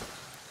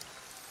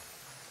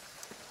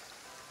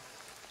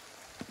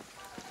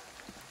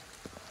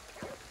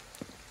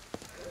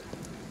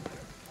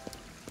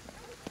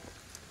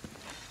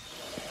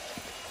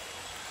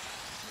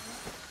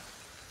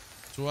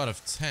 Two out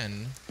of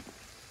 10.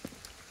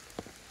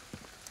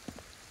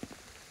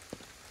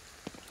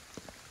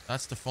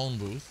 That's the phone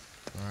booth.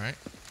 All right.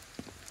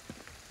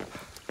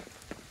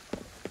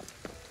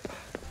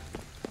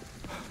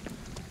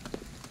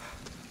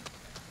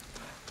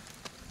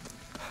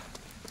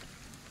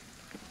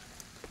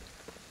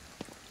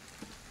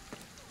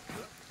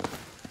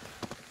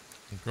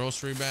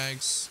 Grocery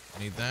bags.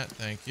 Need that.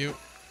 Thank you.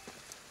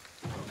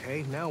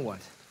 Okay, now what?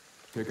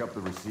 Pick up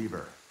the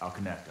receiver. I'll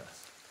connect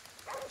us.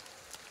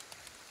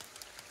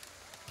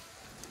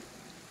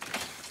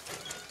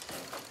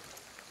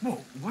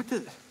 Whoa, what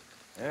the...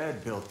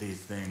 Ed built these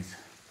things.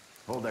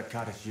 Hold that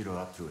Katashiro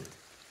up to it.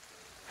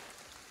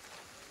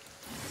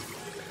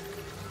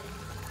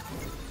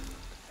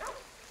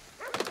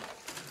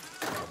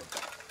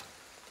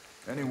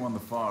 Anyone the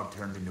fog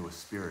turned into a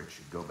spirit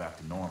should go back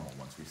to normal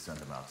once we send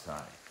them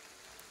outside.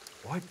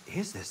 What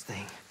is this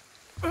thing?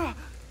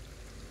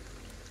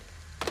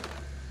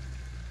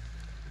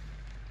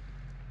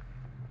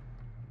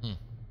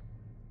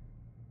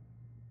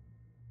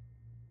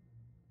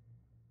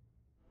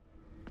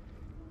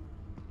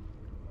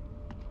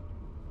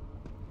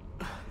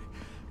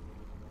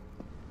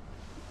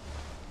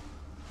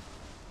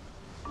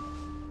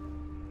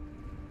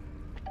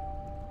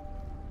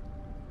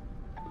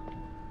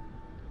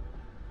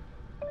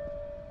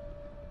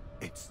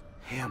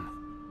 him.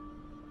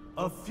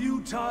 A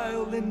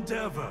futile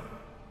endeavor.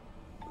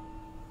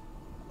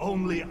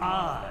 Only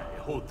I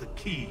hold the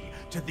key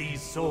to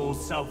these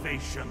souls'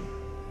 salvation.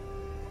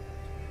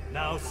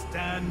 Now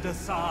stand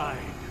aside.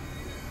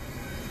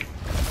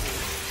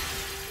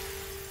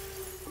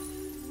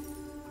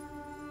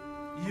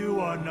 You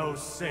are no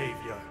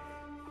savior.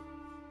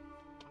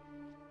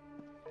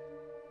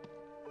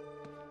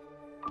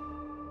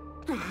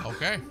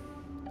 Okay.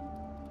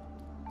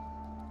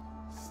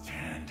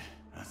 Stand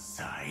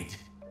aside.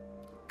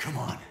 Come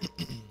on.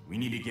 We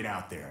need to get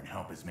out there and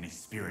help as many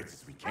spirits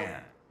as we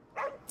can.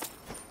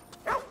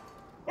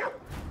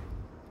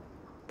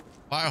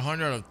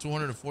 500 out of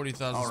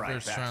 240,000 All right,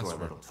 spirits back to our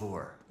transfer. little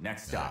tour.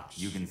 Next stop,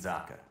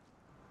 Yuganzaka.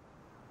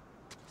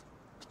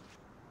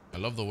 I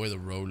love the way the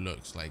road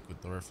looks like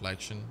with the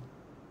reflection.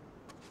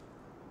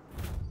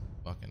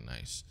 Fucking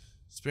nice.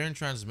 Spirit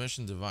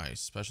transmission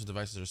device. Special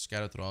devices are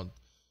scattered throughout.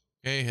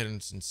 Okay, hidden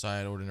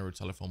inside ordinary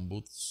telephone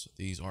booths.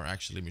 These are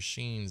actually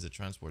machines that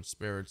transport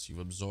spirits you've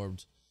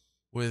absorbed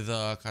with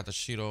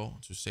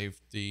Katashiro to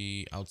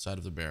safety outside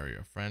of the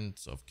barrier.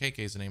 Friends of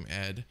KK's name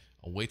Ed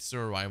awaits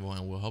their arrival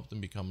and will help them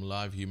become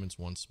live humans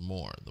once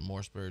more. The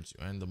more spirits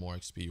you end, the more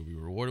XP you'll be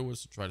rewarded with,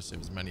 so try to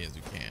save as many as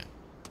you can.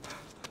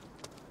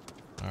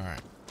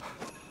 Alright.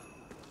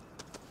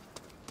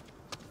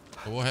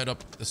 So we'll head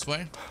up this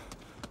way.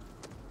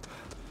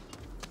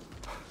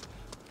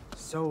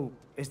 So,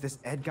 is this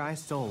Ed guy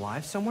still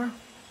alive somewhere?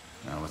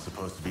 That was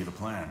supposed to be the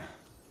plan.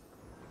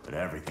 But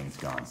everything's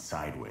gone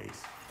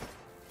sideways.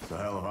 So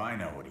hell if I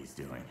know what he's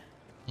doing.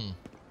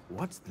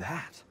 What's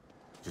that?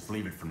 Just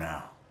leave it for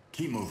now.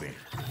 Keep moving.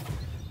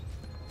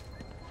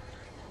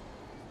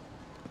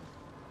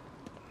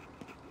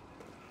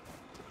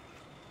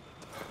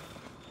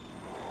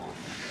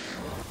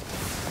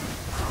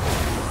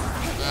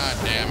 God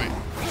damn it.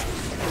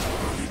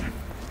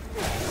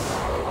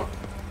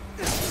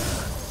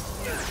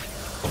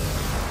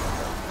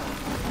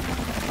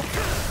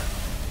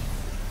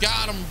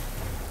 Got him.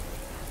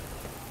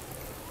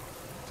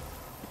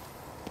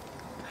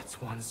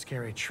 That's one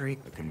scary treat.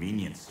 A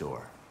convenience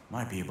store.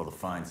 Might be able to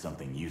find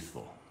something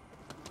useful.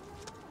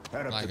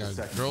 Head up Like to the a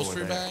second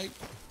grocery floor there.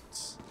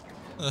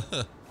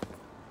 bag.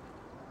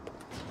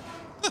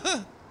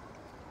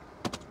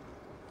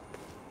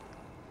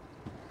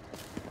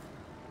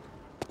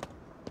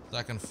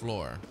 Second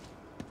floor.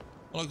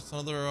 Oh, look, it's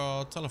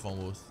another telephone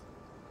booth.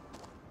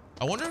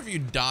 I wonder if you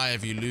die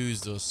if you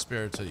lose those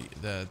spirits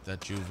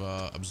that you've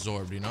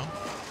absorbed, you know?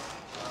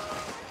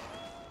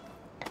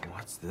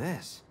 What's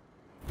this?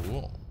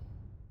 Cool.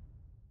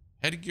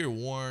 Headgear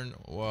worn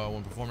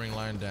when performing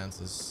lion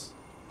dances.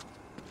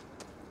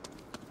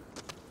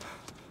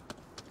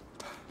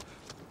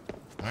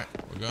 Alright,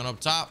 we're going up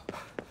top.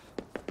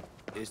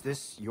 Is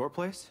this your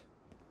place?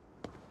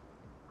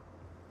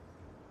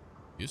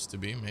 Used to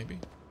be, maybe.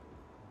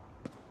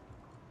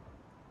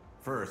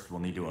 First, we'll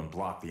need to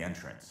unblock the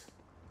entrance.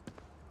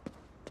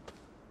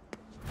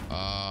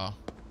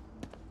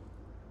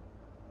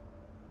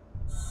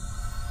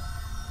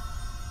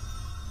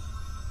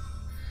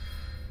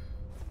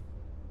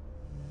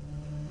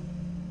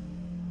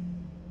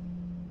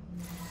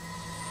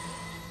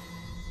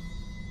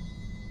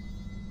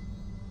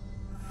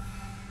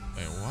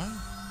 Wait, what?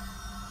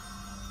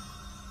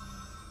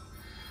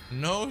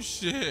 No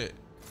shit.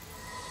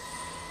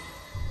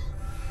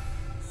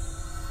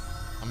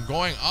 I'm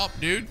going up,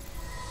 dude.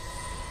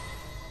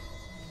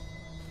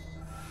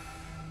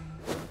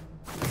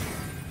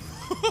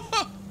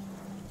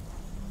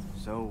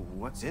 So,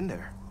 what's in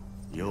there?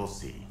 You'll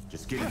see.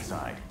 Just get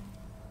inside.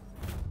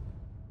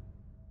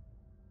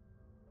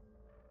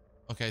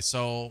 Okay,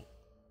 so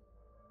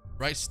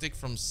right stick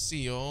from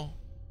seal.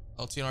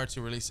 LT and R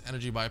to release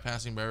energy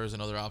bypassing barriers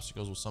and other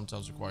obstacles will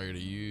sometimes require you to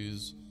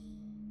use.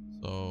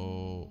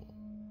 So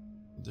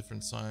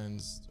different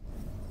signs.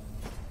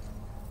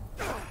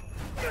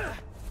 Okay.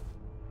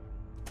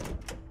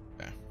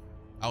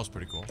 That was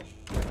pretty cool.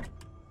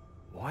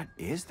 What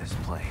is this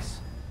place?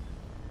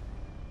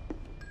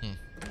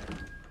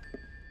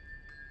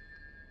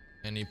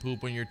 Any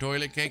poop in your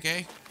toilet,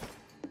 KK?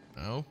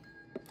 No.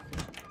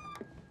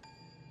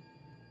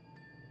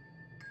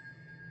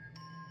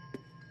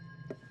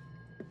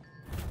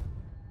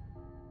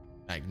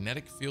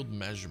 Magnetic field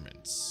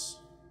measurements.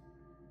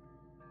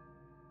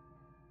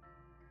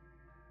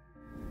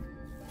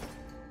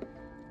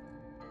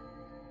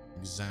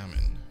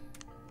 Examine.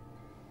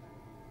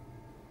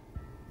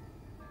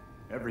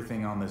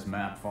 Everything on this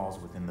map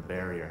falls within the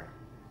barrier.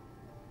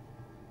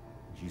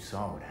 You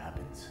saw what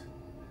happens.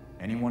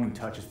 Anyone who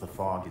touches the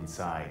fog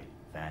inside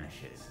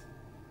vanishes.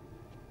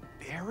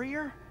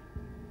 Barrier?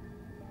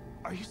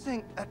 Are you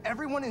saying that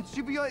everyone in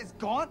Shibuya is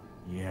gone?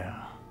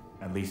 Yeah,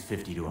 at least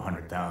 50 to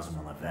 100,000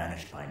 will have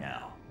vanished by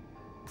now.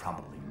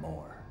 Probably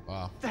more.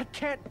 Wow. That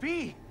can't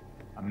be!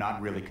 I'm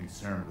not really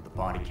concerned with the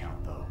body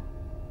count, though.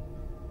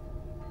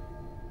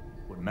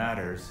 What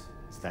matters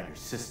is that your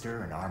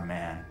sister and our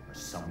man are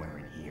somewhere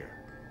in here.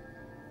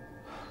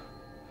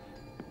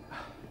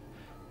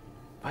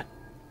 But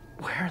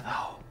where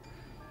though?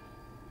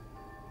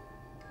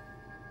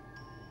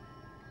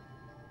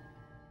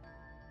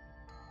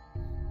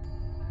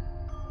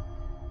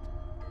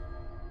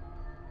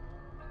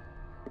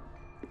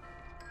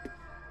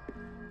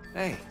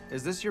 Hey,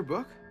 is this your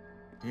book?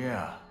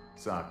 Yeah,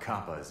 saw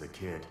Kappa as a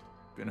kid.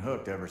 Been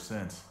hooked ever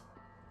since.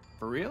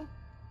 For real?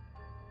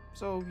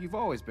 So you've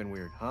always been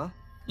weird, huh?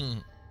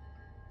 The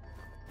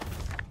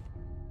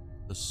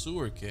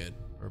Sewer Kid.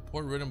 A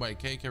report written by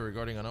KK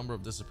regarding a number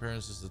of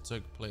disappearances that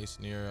took place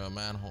near a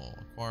manhole.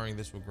 Acquiring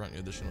this will grant you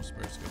additional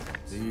spare skill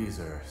points. These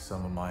are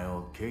some of my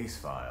old case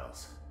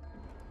files.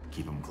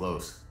 Keep them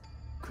close.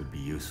 Could be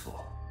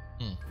useful.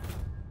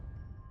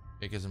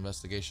 KK's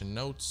investigation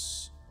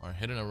notes are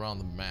hidden around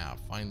the map.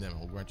 Find them and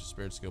will grant you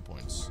spared skill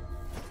points.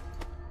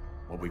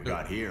 What we've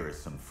got here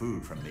is some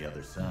food from the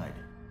other side.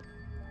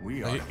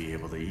 We ought to be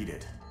able to eat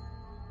it.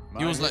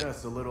 Might hit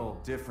us a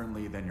little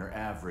differently than your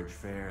average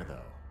fare,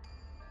 though.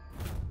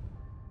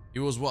 He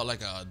was what,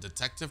 like a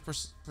detective per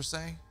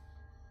se?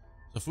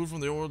 The food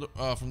from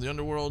the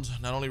underworld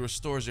not only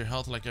restores your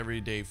health like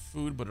everyday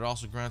food, but it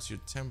also grants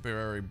you a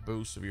temporary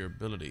boost of your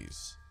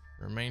abilities.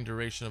 The remaining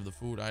duration of the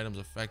food item's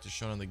effect is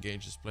shown on the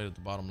gauge displayed at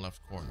the bottom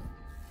left corner.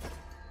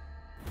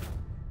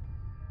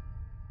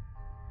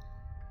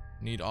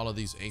 Need all of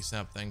these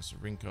ASAP thanks to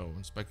Rinko.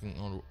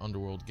 Inspecting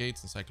underworld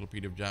gates,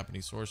 encyclopedia of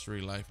Japanese sorcery,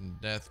 life and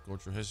death,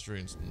 cultural history,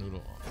 and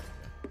noodle.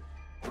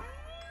 Okay.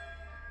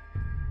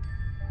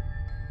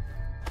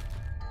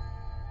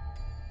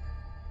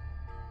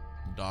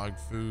 Dog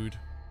food.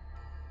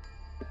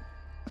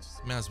 This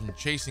man's been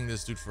chasing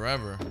this dude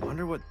forever.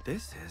 Wonder what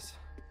this is.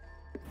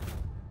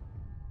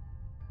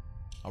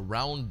 A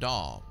round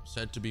doll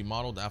said to be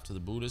modeled after the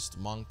Buddhist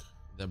monk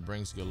that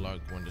brings good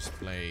luck when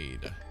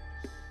displayed.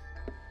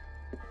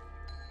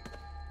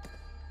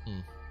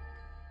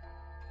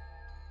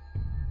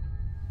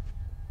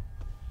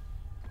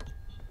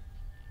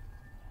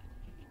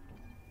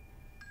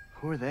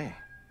 Who are they?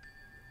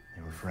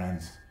 They were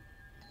friends.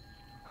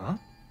 Huh?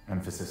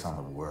 Emphasis on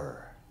the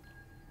were.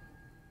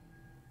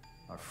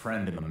 Our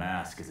friend in the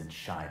mask isn't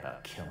shy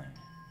about killing.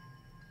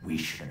 We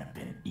shouldn't have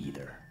been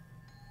either.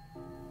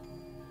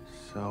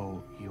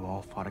 So you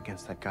all fought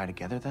against that guy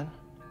together then?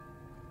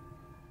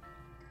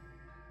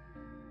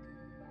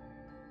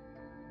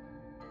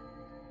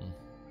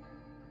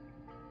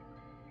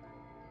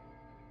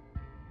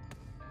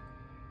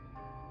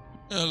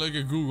 Yeah, look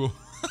at Google.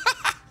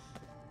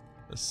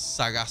 The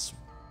Sagas.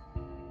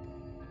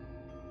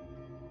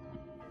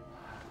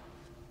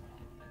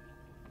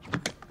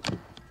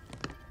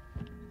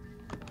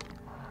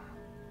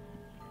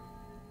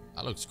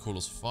 That looks cool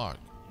as fuck.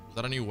 Is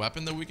that a new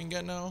weapon that we can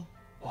get now?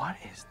 What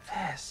is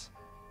this?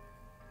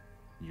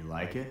 You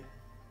like it?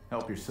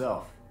 Help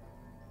yourself.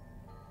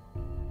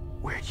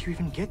 Where'd you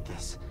even get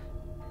this?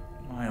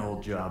 My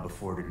old job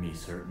afforded me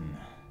certain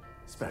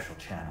special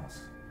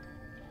channels.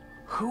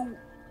 Who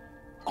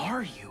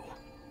are you?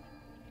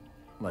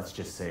 Let's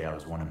just say I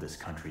was one of this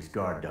country's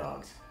guard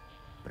dogs,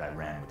 but I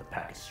ran with a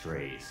pack of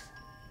strays.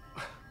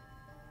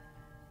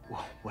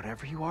 Well,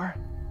 whatever you are,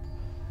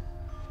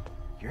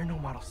 you're no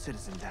model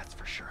citizen, that's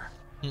for sure.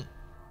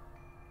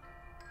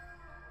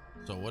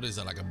 So what is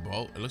that, like a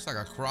bow? It looks like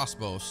a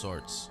crossbow of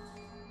sorts.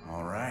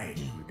 All right,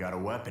 we got a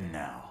weapon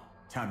now.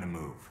 Time to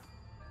move.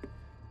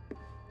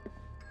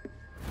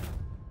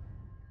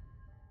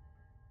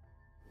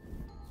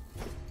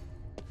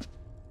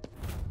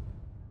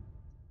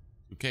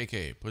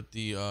 KK, put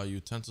the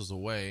utensils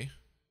away.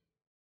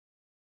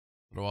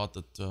 Throw out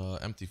the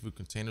empty food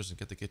containers and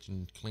get the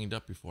kitchen cleaned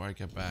up before I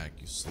get back,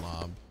 you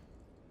slob.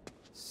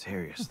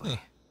 Seriously?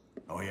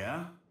 Oh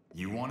yeah?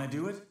 You want to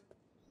do it?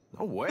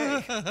 No way.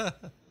 A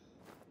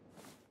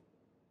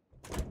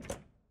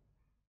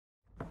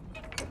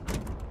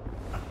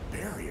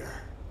barrier?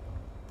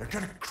 They're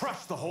gonna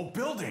crush the whole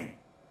building!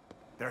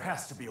 There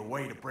has to be a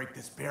way to break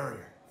this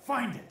barrier.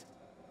 Find it!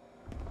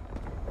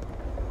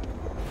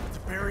 It's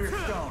a barrier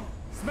stone.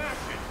 Smash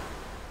it!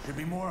 Should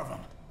be more of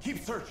them. Keep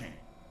searching.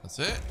 That's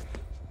it?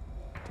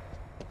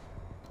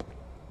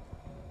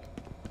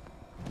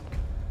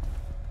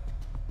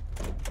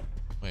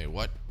 Wait,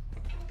 what?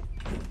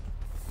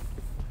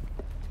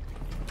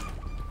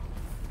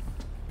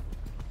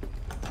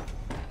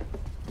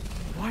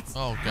 What's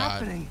God.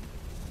 happening?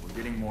 We're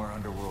getting more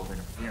underworld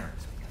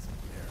interference because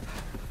of the barrier.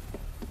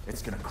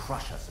 It's gonna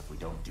crush us if we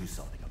don't do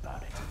something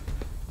about it.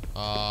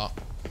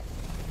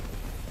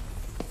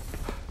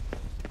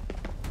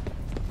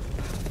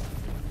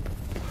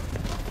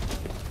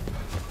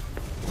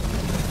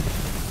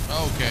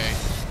 Okay.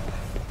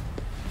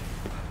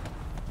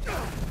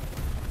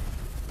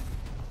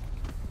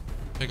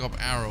 Pick up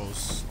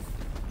arrows.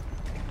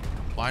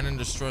 Bind and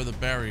destroy the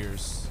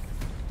barriers.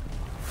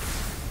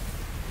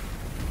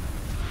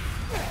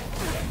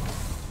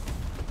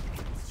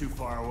 It's too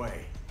far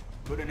away.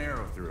 Put an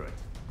arrow through it.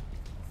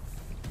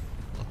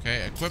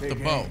 Okay, equip the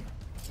Take bow. aim,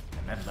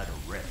 and then let her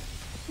rip.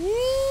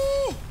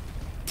 Woo!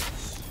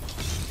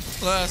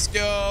 Let's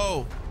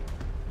go.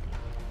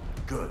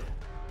 Good.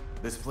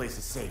 This place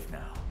is safe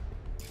now.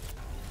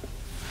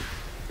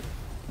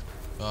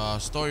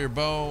 Store your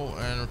bow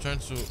and return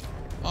to...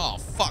 Oh,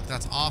 fuck,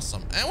 that's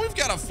awesome. And we've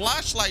got a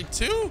flashlight,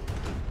 too?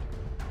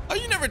 Oh,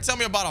 you never tell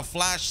me about a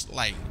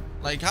flashlight.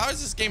 Like, how is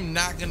this game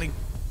not gonna...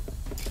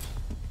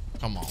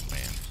 Come on,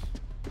 man.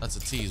 That's a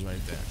tease right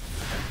there.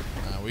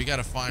 We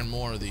gotta find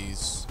more of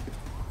these.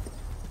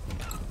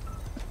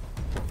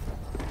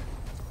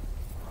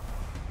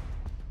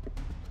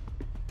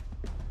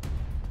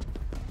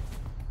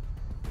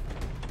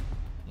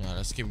 Yeah,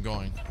 let's keep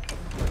going.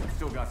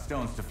 Still got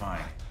stones to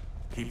find.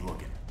 Keep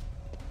looking.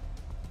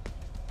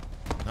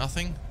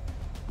 Nothing?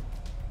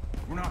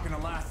 We're not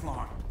gonna last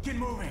long. Get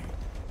moving.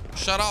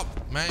 Shut up,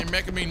 man. You're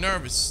making me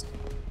nervous.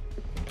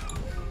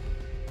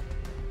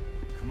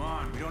 Come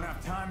on, we don't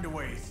have time to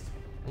waste.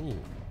 Ooh.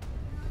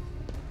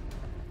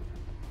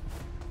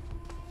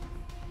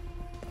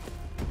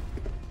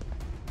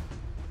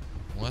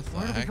 What the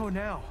Where do we heck? go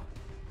now?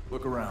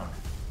 Look around.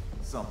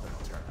 Something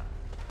will turn up.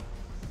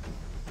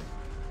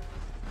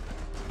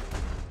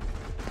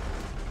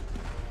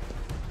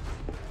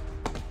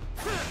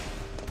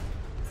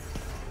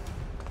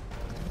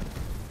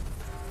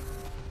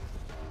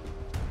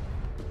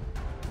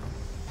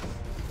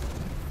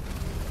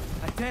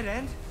 A dead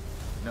end?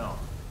 No.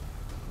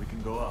 We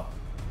can go up.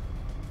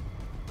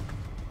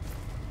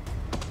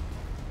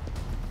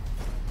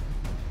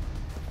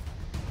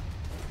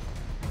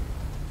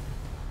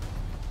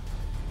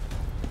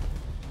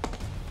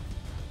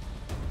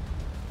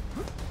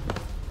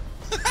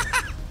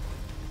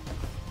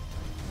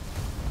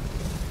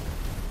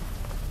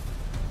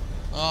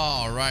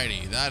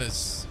 Alrighty, that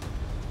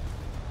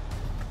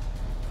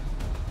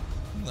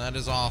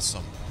is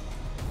awesome.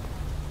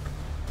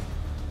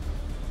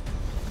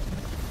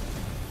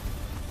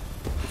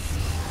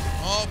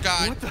 Oh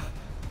god. What the?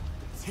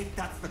 Take,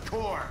 that's the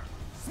core.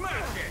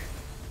 Smash it.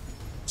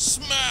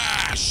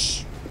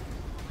 Smash!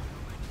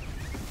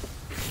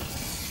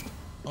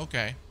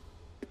 Okay.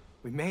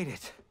 We made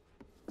it.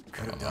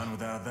 Could have done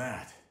without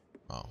that.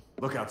 Oh.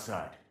 Look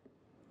outside.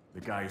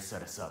 The guy who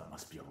set us up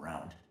must be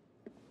around.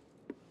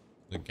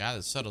 The guy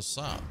that set us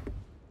up.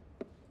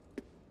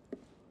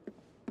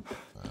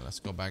 Let's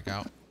go back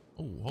out.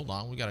 Oh, hold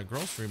on. We got a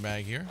grocery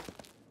bag here.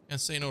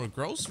 Can't say no to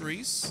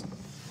groceries.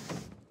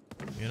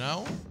 You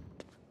know?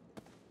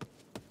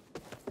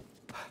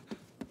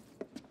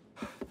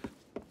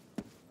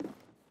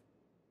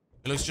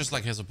 It looks just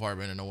like his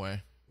apartment in a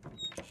way.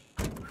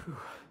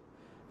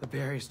 The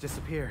barrier's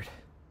disappeared.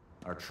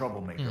 Our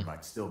troublemaker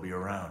might still be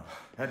around.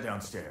 Head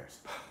downstairs.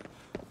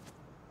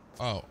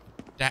 Oh,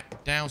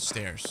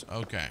 downstairs.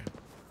 Okay.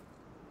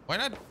 Why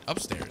not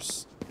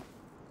upstairs?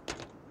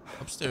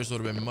 Upstairs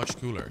would have been much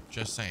cooler.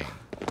 Just saying.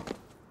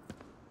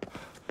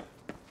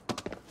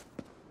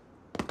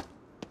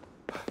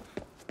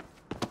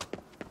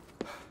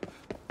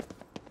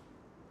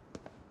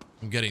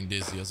 I'm getting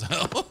dizzy as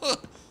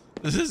hell.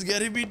 This is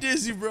getting me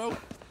dizzy, bro.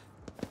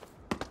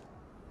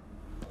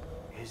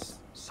 Is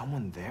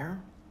someone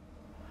there?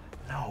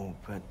 No,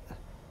 but...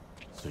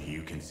 So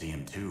you can see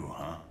him too,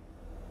 huh?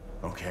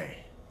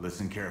 Okay,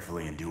 listen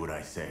carefully and do what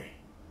I say.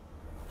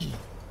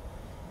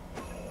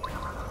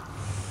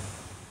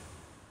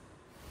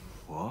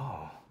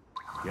 Whoa.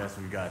 Guess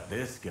we got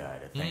this guy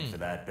to thank for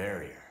that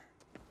barrier.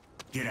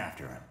 Get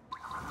after him.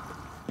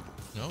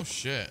 No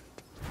shit.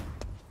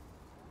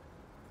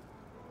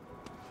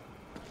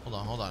 Hold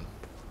on, hold on.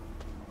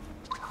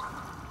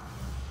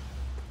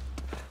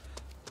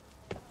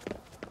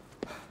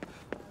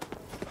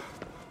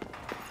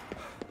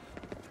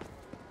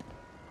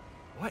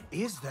 What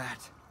is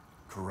that?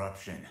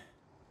 Corruption.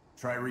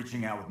 Try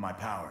reaching out with my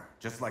power,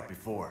 just like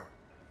before.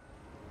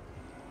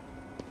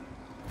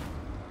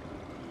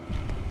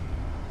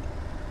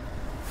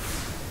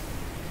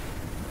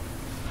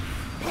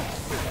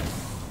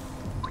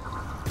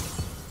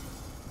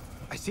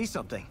 I see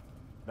something.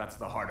 That's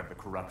the heart of the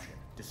corruption.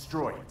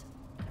 Destroy it.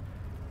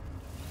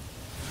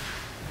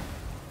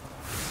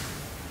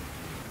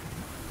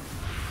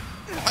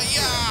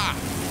 Hiya!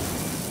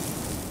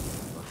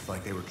 Looks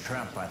like they were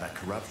trapped by that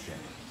corruption.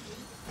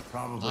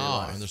 Probably a Oh,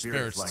 lot of and the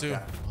spirits spirits like too.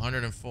 that.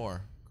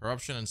 104.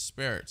 Corruption and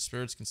spirits.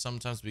 Spirits can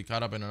sometimes be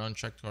caught up in an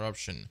unchecked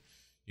corruption.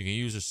 You can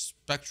use your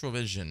spectral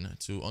vision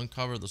to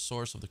uncover the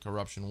source of the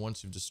corruption.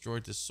 Once you've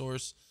destroyed this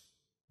source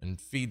and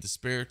feed the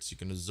spirits, you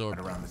can absorb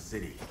them. Around the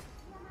city.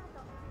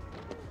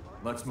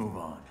 Let's move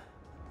on.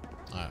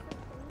 Alright.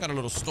 Got a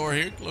little store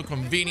here. A little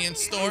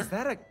convenience store. Is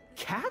that a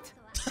cat?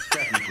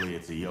 Technically,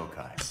 it's a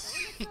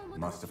yokai.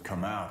 Must have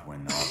come out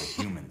when all the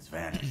humans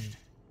vanished.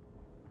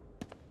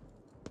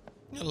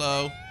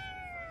 Hello.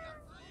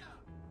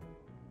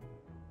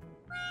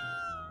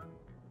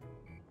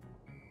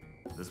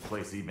 This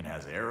place even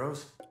has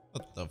arrows?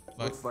 What the fuck?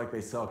 Looks like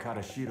they sell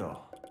Katashiro.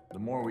 The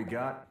more we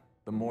got,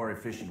 the more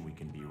efficient we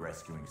can be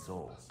rescuing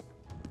souls.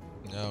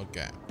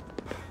 Okay.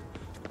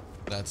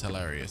 That's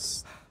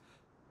hilarious.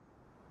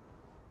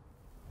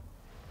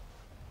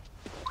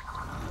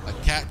 A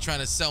cat trying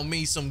to sell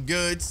me some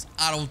goods?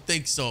 I don't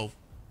think so.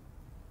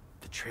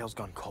 The trail's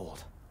gone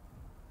cold.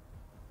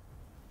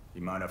 He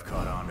might have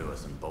caught on to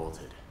us and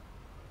bolted.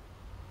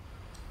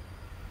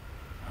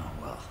 Oh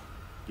well.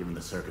 Given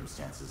the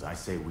circumstances, I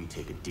say we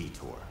take a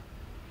detour.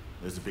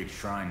 There's a big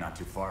shrine not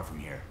too far from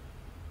here.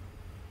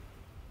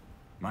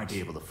 Might be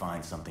able to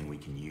find something we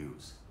can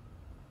use.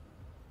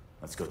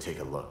 Let's go take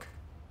a look.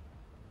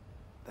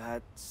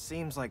 That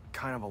seems like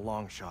kind of a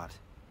long shot.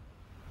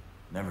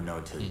 Never know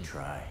till you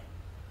try.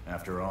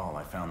 After all,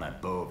 I found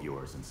that bow of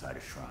yours inside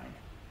a shrine.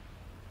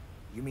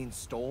 You mean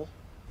stole?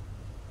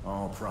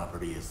 All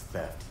property is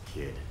theft,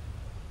 kid.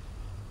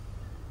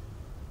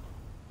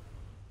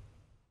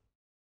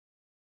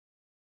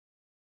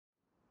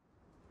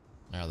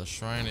 Now the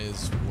shrine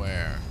is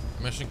where?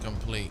 Mission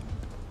complete.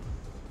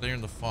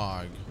 Clearing the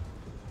fog.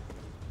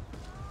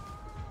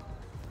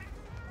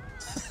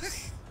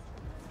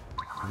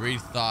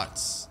 Read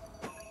thoughts.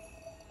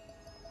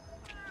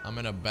 I'm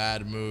in a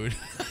bad mood.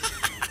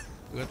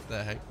 What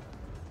the heck?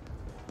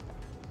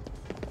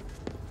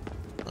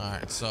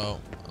 Alright, so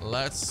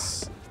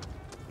let's...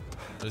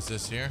 What is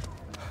this here?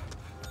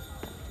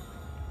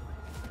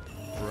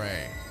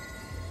 Pray.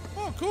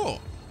 Oh, cool.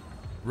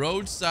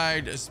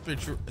 Roadside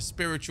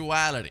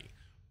spirituality.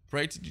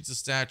 Pray to Jesus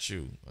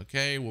statue.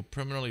 Okay, will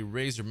permanently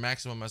raise your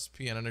maximum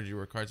SP and energy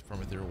required to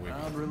perform ethereal wave.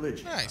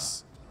 Religion.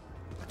 Nice.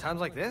 At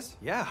times like this?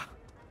 Yeah.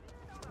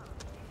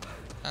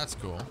 That's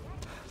cool.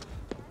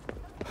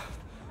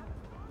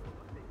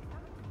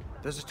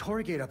 There's a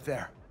torii gate up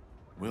there.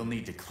 We'll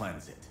need to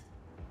cleanse it.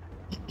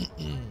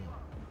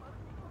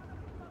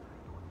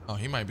 Oh,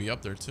 he might be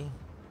up there too.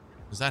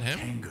 Is that him?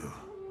 Tengu.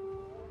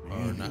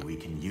 Maybe we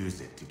can use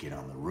it to get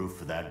on the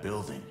roof of that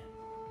building.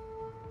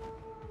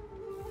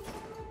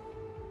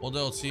 Hold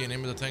LT and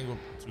aim at the tango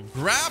to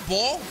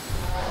grapple.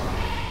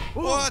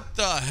 Ooh. What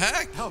the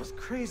heck? That was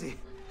crazy.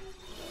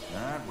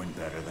 That went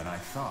better than I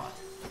thought.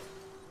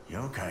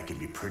 Yokai can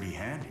be pretty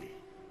handy.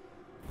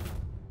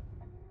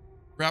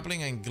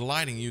 Grappling and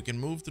gliding. You can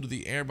move through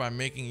the air by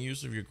making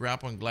use of your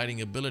grapple and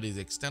gliding abilities.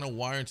 Extend a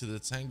wire into the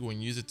tango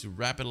and use it to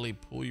rapidly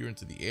pull you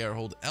into the air.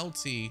 Hold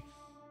LT.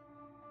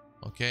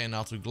 Okay, and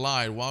now to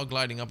glide. While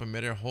gliding up in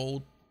midair,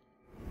 hold.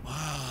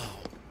 Wow.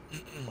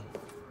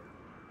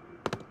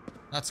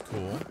 That's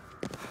cool.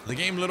 The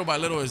game, little by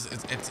little,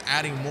 it's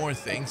adding more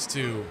things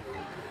to.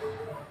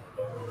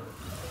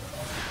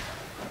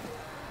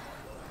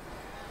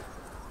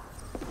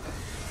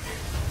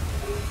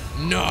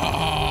 No,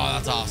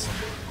 that's awesome.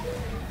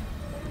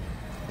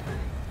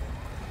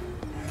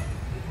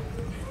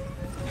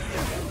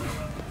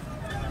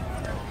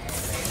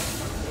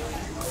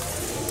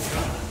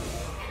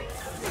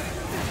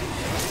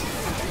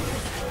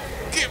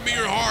 Give me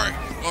your heart,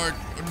 or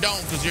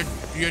don't, because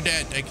you're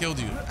dead. I killed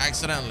you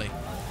accidentally.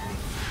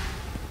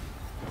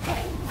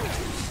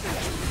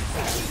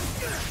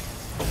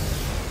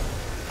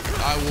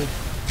 I will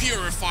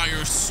purify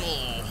your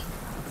soul.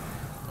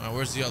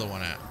 Where's the other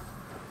one at?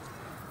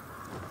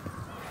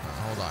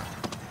 Hold on.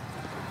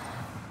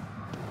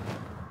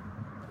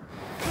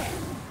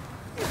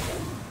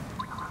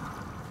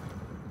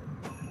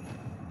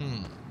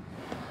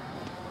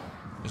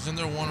 Isn't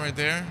there one right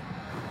there?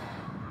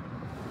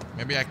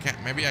 Maybe I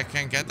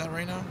can't get that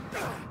right now.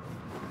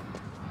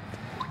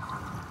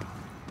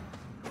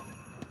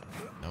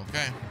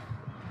 Okay.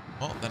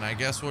 Well, then I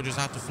guess we'll just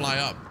have to fly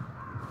up.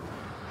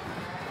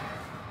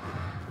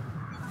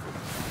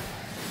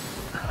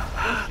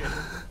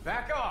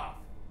 Back off!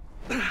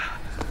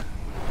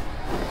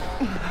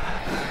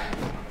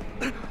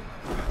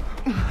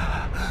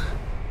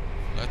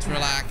 Let's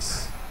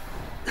relax.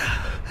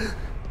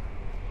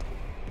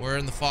 We're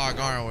in the fog,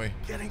 aren't we?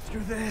 Getting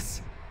through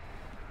this.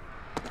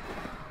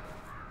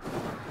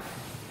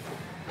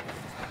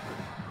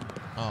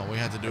 Oh, we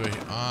had to do it.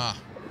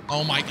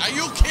 Oh my, are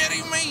you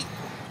kidding me?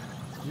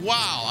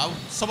 Wow, I was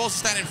supposed to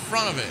stand in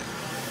front of it.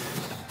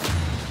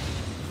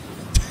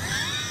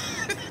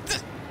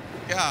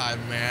 God,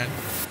 man.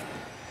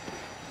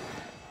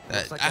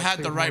 I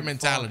had the right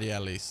mentality,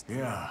 at least.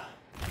 Yeah.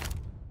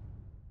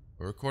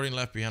 A recording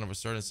left behind of a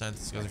certain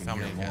sentence because we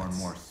found more and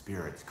more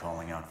spirits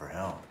calling out for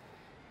help.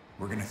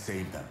 We're gonna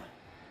save them.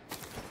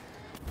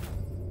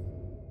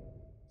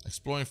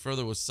 Exploring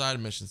further with side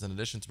missions. In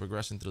addition to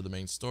progressing through the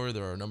main story,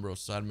 there are a number of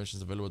side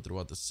missions available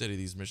throughout the city.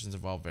 These missions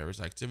involve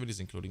various activities,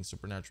 including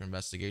supernatural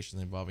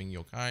investigations involving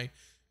yokai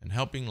and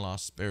helping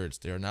lost spirits.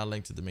 They are not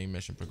linked to the main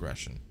mission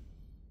progression.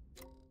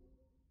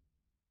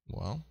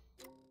 Well.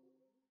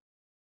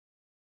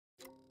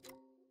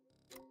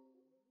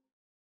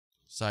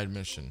 Side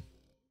mission.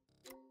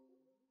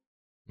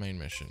 Main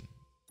mission.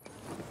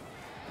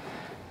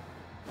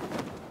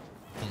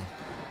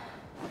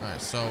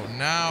 Alright, so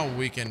now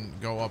we can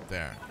go up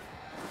there.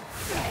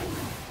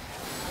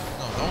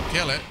 No, don't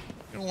kill it.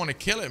 You don't want to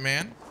kill it,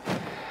 man.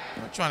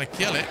 I'm not trying to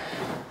kill it.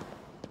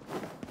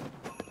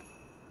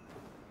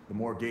 The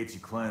more gates you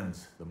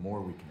cleanse, the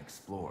more we can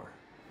explore.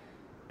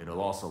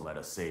 It'll also let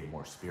us save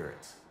more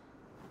spirits.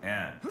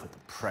 And put the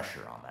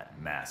pressure on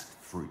that masked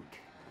freak.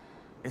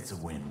 It's a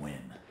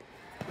win-win.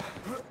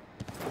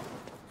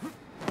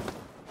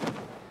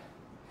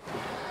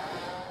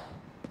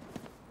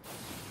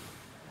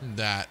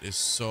 That is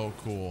so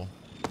cool.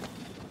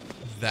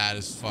 That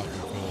is fucking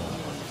cool.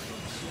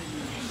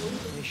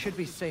 They should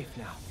be safe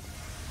now.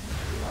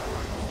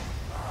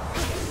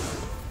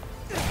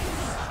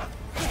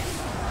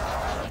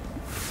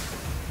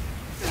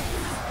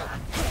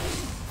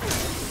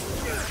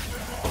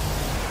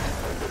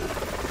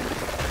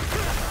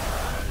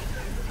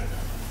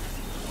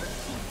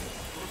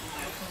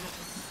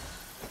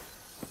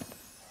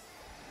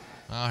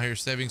 Out here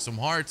saving some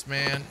hearts,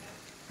 man.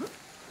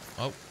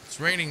 Oh, it's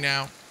raining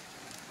now.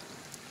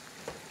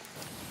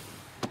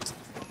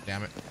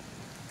 Damn it.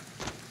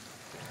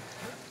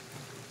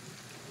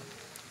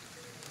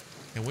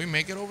 Can we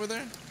make it over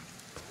there?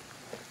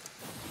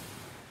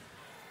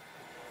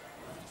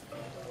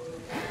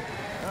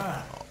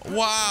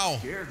 Wow.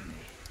 Scared me.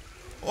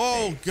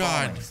 Oh, Hey,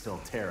 God. falling is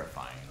still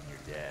terrifying when you're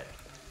dead.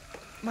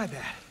 My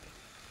bad.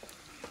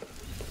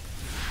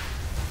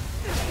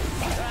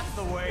 That's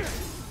the way.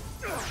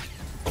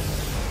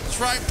 That's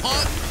right,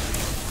 punk.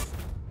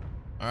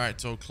 All right,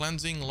 so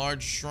cleansing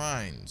large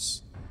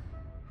shrines.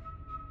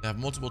 They have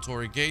multiple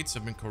Torii gates,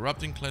 have been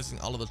corrupting. Cleansing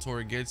all of the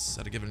Torii gates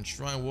at a given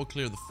shrine will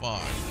clear the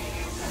fog.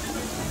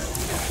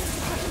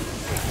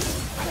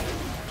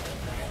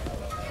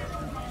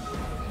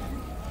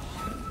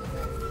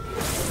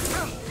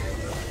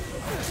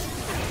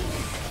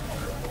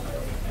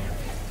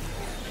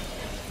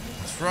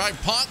 That's right,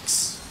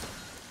 punks.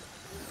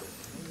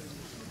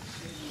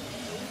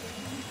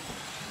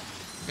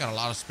 We got a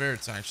lot of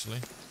spirits, actually.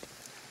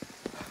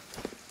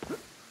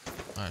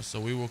 All right, so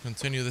we will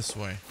continue this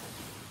way.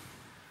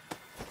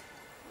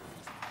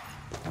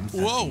 I'm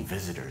sensing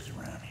visitors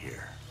around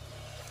here.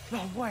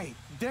 No way.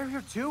 They're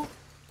here too?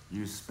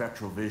 Use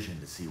spectral vision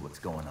to see what's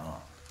going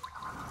on.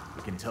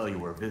 We can tell you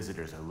where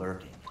visitors are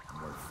lurking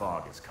and where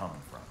fog is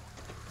coming from.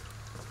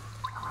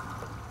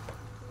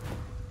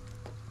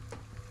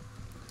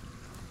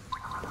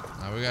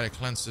 Now we gotta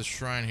cleanse this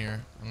shrine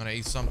here. I'm gonna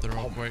eat something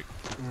real quick.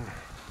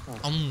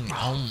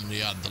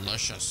 Yeah,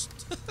 delicious.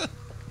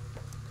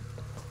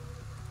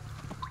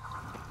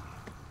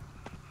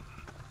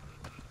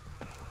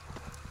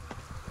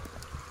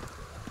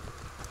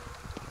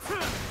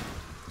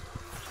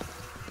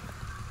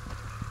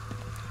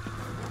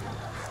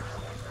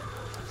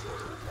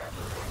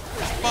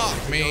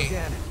 Fuck me.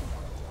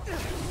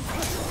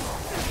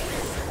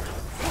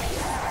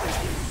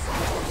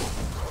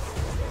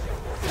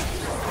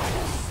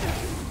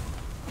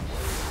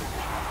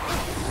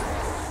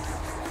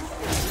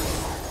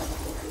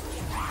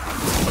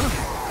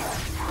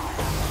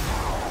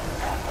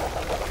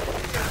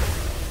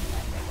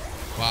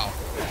 Wow.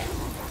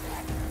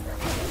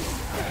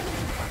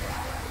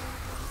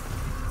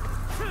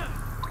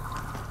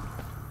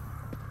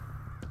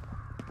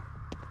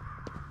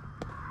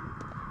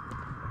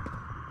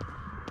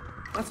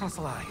 Let's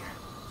hustle out of here.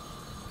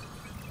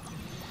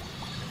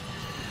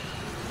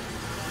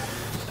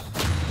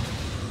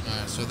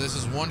 Alright, so this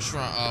is one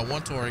shrine,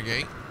 one Torii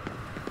gate.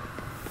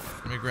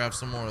 Let me grab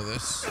some more of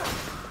this.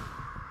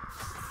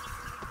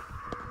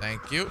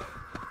 Thank you.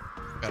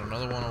 Got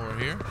another one over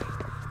here.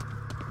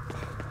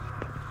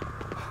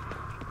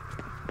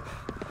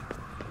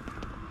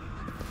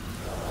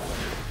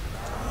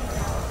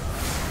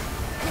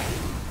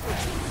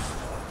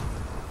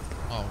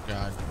 Oh,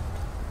 God.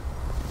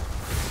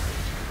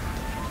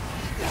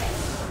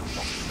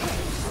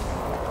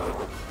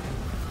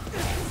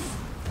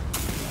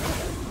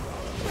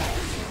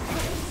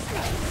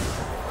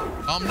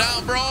 Calm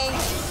down, bro.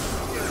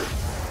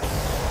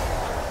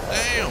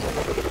 Damn.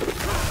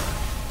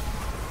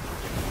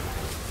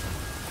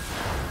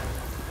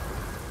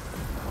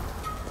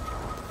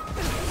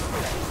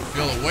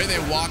 Yo, the way they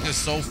walk is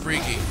so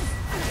freaky.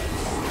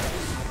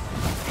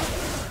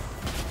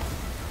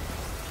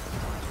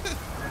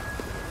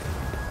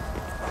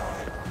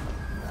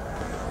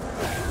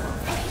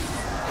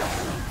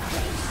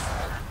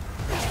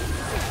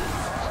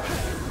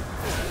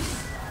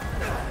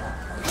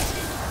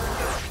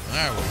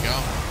 There we go.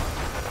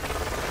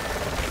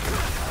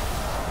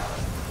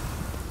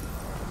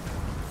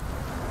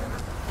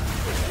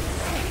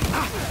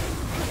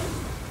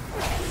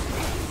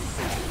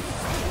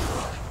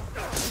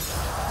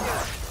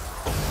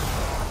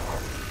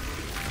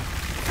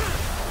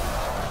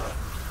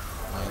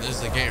 Oh, this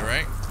is the gate,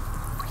 right?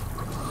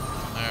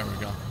 There we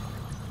go.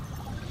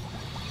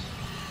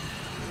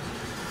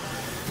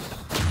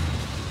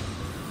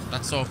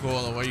 That's so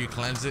cool, the way you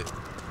cleanse it.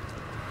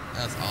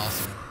 That's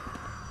awesome.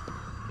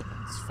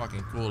 It's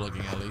fucking cool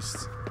looking, at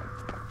least.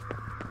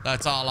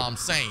 That's all I'm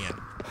saying.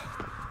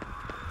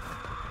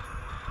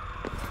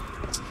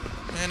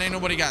 Man, ain't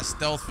nobody got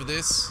stealth for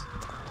this.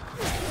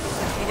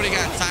 Nobody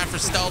got time for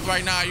stealth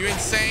right now. You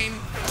insane?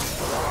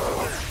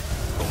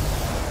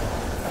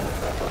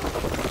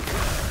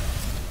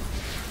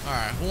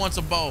 Alright, who wants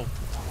a bow?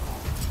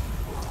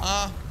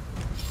 Huh?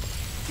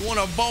 You want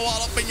a bow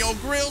all up in your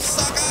grill,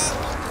 sucker?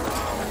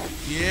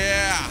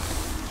 Yeah.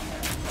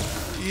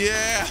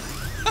 Yeah.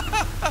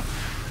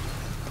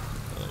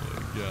 Oh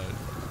my God.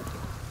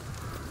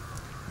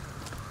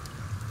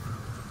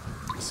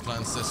 Let's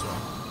cleanse this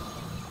one.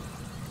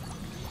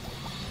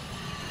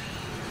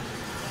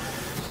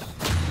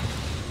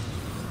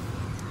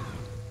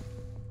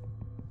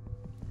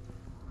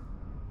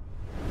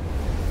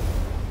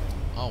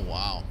 Oh,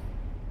 wow.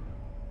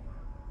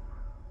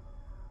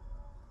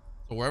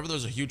 So wherever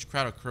there's a huge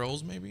crowd of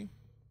crows, maybe?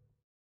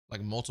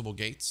 Like multiple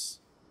gates?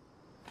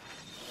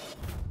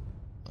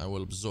 I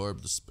will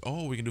absorb the...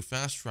 Oh, we can do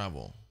fast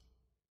travel.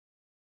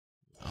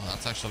 Oh,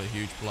 that's actually a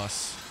huge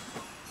plus.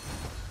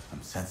 I'm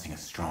I'm sensing a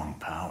strong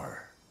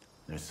power.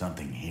 There's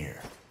something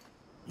here.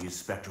 Use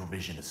spectral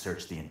vision to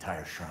search the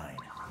entire shrine.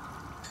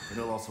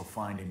 It'll also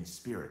find any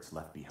spirits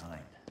left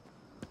behind.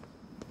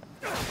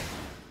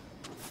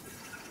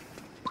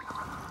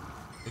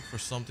 Look for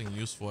something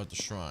useful at the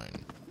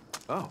shrine.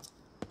 Oh,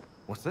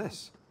 what's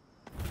this?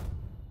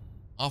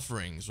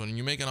 Offerings. When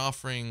you make an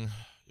offering,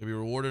 you'll be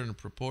rewarded in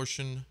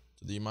proportion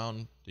to the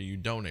amount that you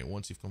donate.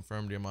 Once you've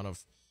confirmed the amount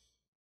of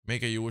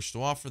maker you wish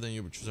to offer, then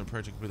you'll choose a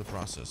prayer to complete the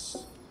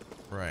process.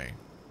 Pray.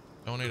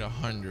 Donate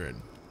 100.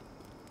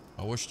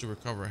 I wish to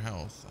recover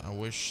health. I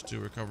wish to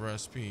recover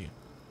SP.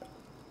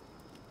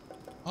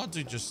 I'll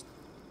do just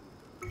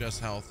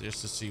health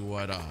just to see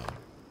what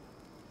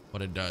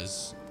it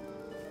does.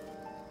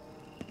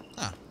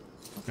 Ah.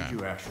 Okay. Did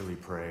you actually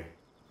pray?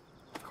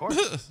 Of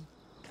course.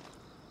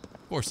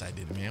 Of course I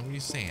did, man. What are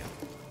you saying?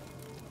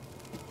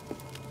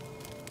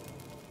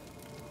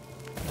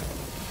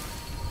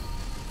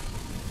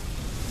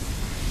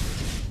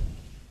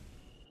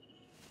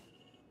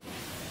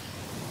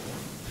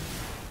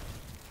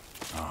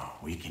 Oh,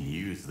 we can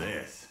use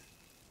this.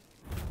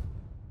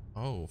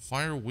 Oh,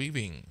 fire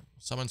weaving.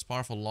 Summons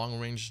powerful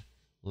long-range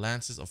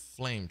lances of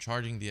flame.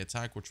 Charging the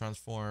attack will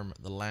transform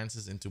the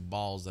lances into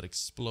balls that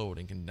explode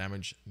and can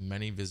damage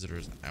many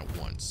visitors at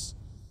once.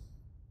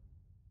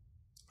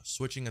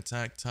 Switching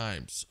attack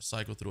types.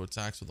 Cycle through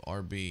attacks with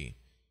RB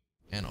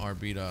and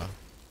RB to...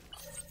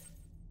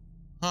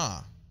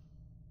 Huh.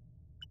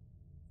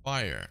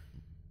 Fire.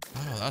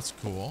 Oh, that's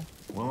cool.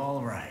 Well,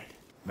 all right.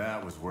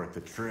 That was worth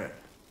the trip.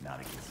 Now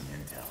to get some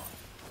intel.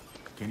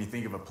 Can you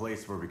think of a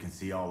place where we can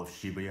see all of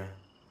Shibuya?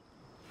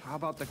 How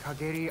about the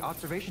Kageri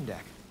observation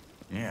deck?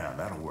 Yeah,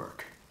 that'll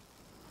work.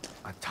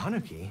 A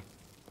tanuki?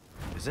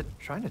 Is it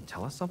trying to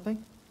tell us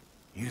something?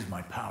 Use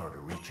my power to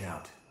reach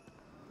out.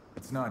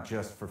 It's not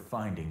just for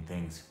finding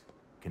things.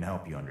 It can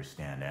help you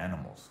understand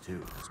animals,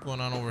 too. What's going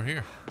on over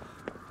here?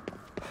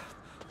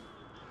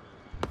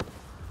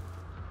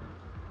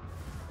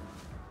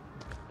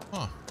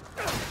 Huh.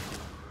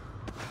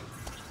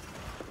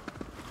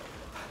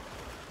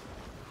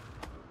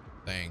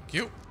 Thank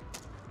you.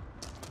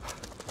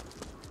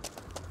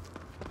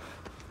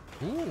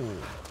 Ooh,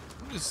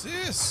 what is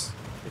this?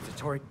 It's a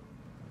Tori.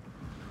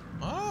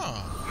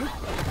 Ah.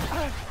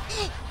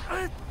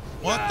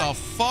 What the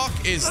fuck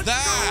is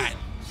that?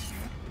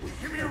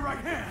 Give me your right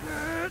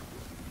hand.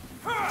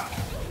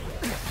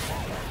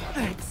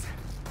 Thanks.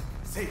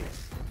 See it.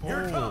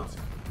 Here it comes.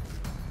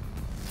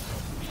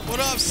 What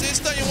up,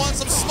 sister? You want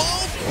some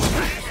smoke?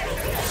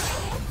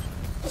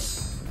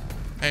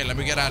 Hey, let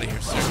me get out of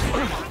here, sir.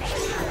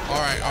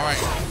 All right.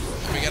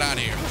 Let me get out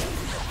of here.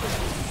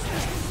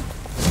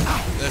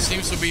 There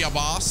seems to be a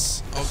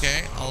boss.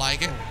 Okay, I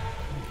like it.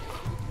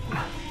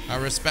 I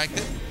respect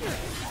it.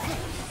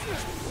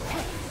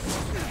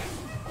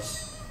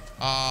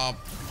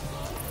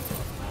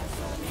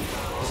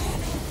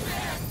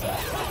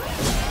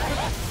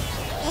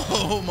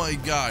 Oh my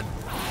god.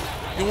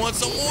 You want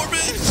some more,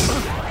 bitch?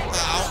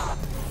 Ow.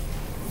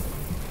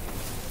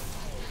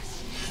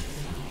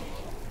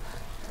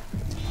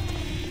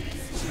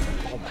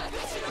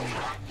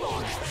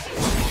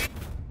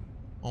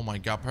 Oh my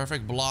god,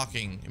 perfect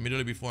blocking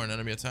immediately before an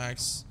enemy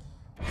attacks.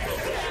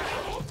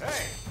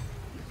 Hey,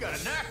 you've got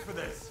a knack for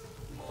this.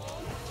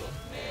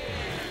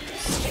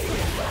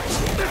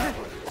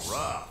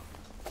 Rough.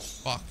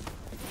 Fuck.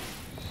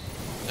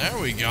 There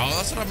we go.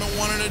 That's what I've been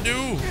wanting to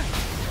do.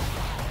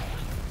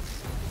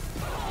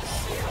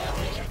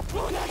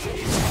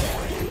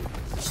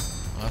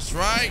 That's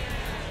right.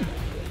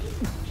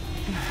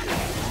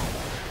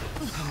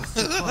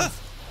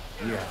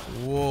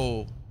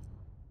 Whoa.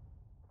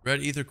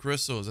 Red ether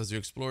crystals. As you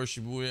explore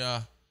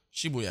Shibuya.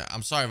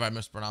 I'm sorry if I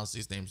mispronounced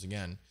these names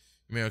again.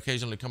 You may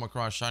occasionally come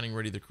across shining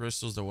red ether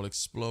crystals that will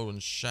explode when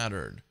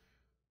shattered.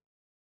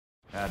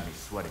 Had me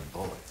sweating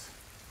bullets.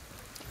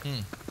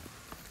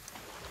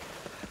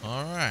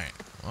 All right.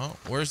 Well,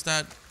 where's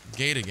that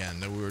gate again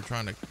that we were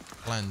trying to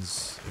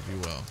cleanse, if you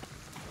will?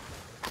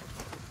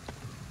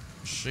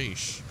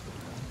 Sheesh.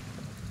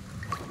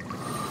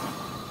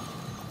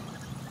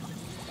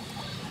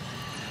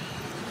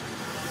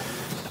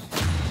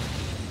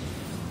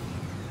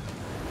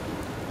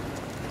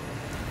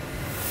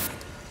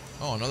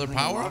 Oh, another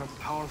power? A lot of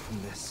power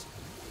from this.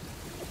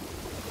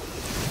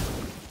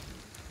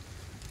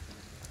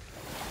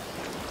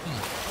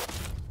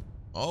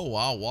 Oh,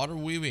 wow. Water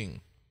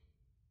weaving.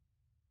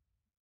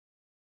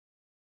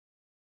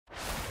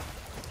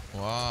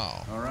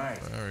 Wow. All right.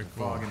 Very the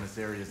cool. fog in this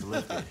area is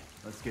lifted.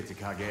 Let's get to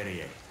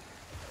Kageri.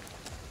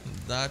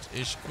 That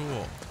is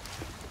cool.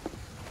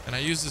 Can I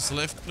use this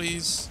lift,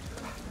 please?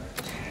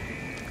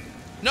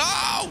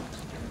 No!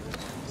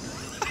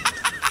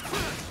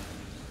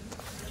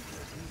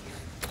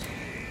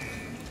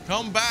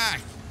 Come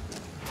back.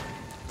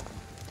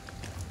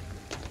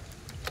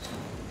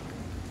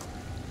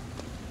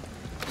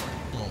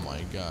 Oh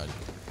my god.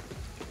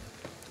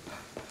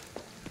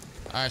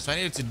 Alright, so I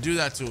needed to do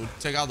that to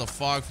take out the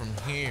fog from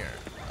here.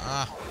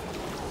 Ah.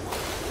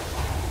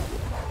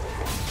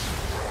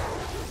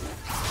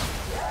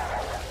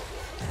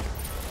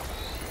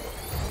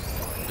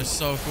 It's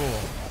so cool.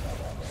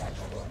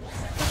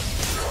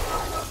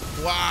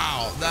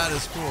 Wow, that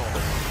is cool.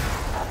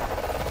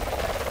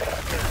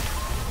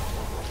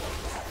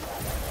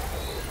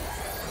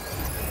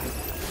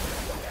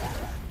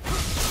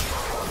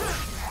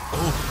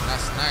 Oh,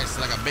 that's nice.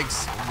 Like a big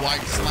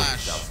white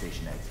slash. South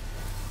Station exit.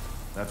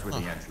 That's where the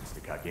entrance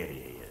to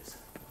Kageye is.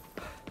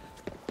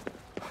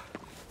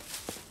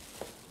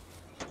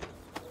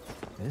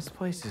 This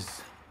place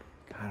is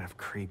kind of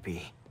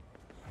creepy.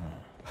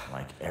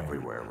 Like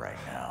everywhere right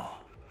now.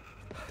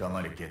 Don't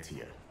let it get to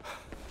you.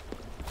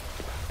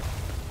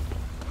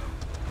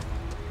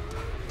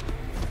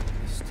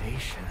 The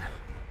station.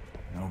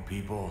 No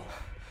people,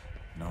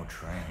 no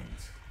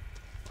trains.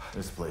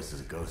 This place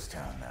is a ghost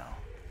town now.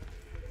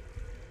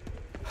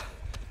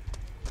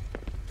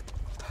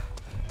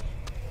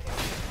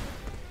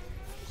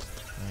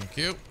 Thank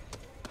you.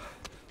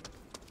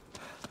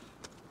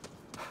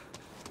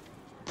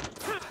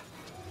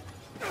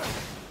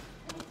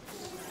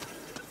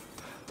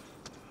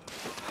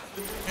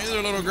 Hey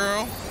there, little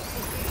girl.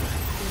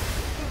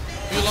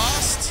 You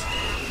lost?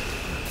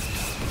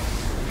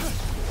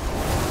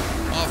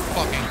 Oh,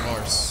 fucking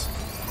course.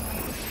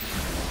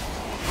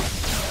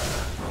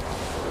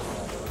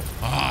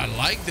 Ah, I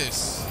like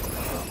this.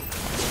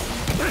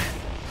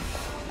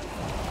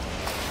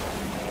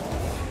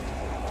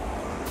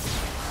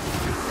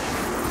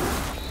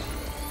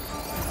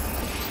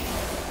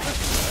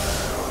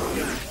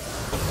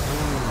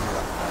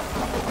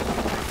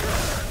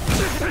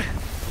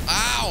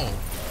 Ow!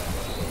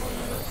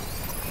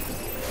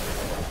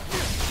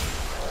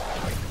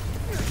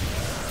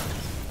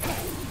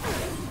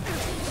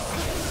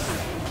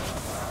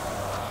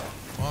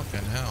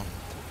 Fucking hell.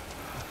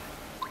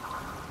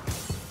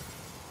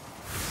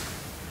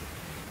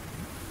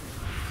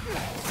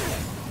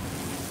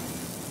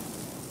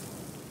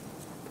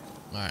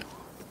 Alright.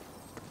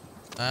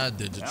 That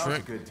did the Now's trick.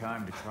 a good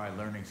time to try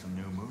learning some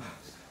new moves.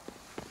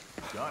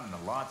 You've gotten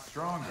a lot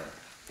stronger.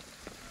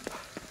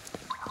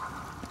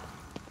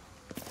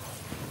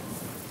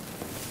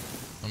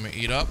 Let me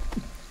eat up.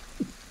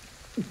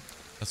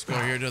 Let's go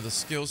here to the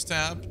skills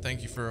tab.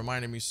 Thank you for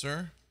reminding me,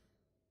 sir.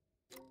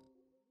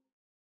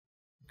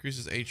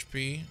 Increases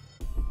HP.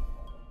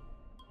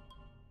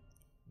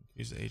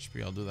 Increases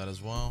HP. I'll do that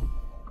as well.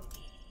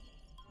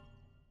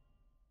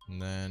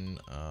 And then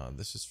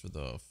this is for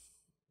the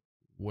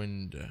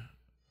wind.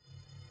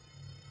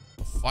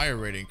 Fire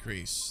rate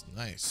increase.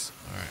 Nice.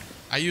 All right.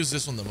 I use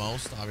this one the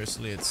most.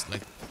 Obviously, it's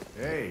like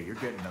Hey, you're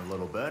getting a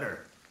little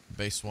better.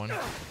 base one.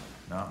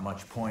 Not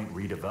much point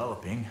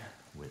redeveloping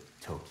with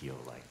Tokyo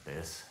like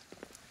this.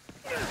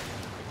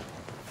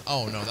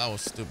 Oh no, that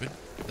was stupid.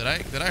 Did I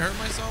hurt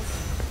myself?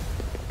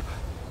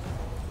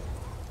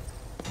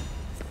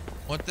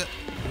 What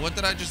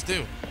did I just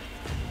do?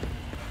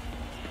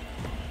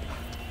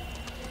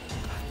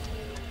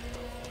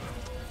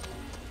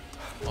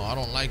 Oh, I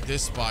don't like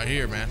this spot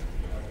here, man.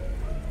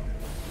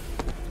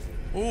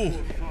 Ooh.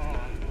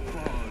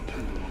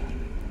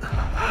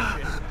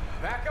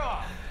 Back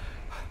off!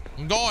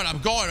 I'm going.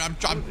 I'm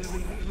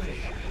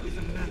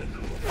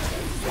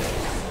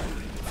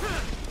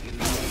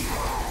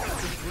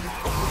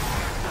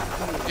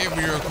Give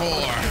me your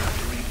core,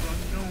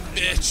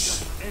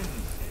 bitch.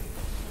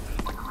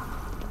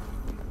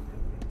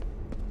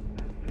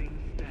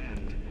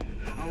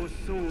 Our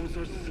souls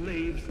are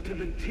slaves to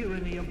the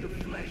tyranny of the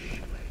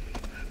flesh.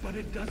 But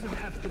it doesn't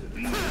have to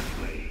be that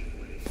way.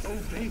 O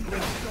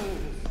vagrant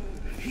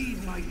souls,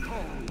 heed my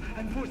call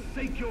and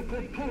forsake your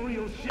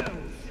corporeal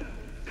shells.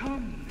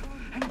 Come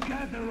and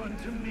gather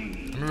unto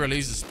me. Let me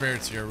release the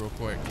spirits here real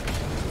quick.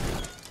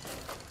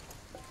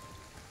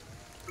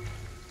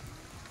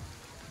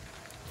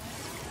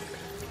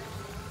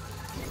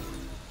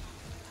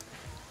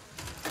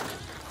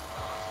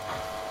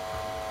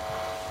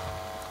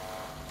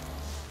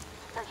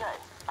 Okay,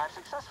 I've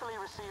successfully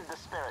received the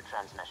spirit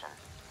transmission.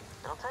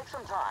 It'll take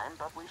some time,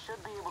 but we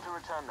should be able to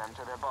return them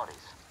to their bodies.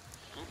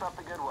 Keep up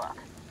the good work.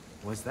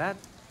 Was that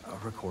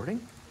a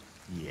recording?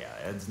 Yeah,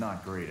 Ed's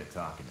not great at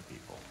talking to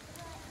people.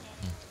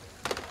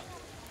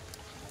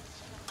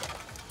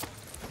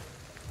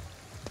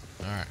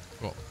 All right,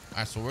 cool. All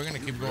right, so we're gonna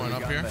keep going Really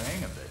up gotten here. the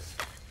hang of this.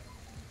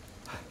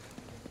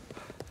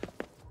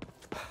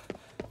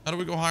 How do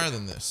we go higher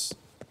than this?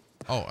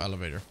 Oh,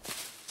 elevator.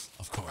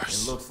 Of It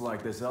course. looks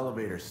like this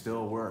elevator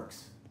still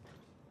works.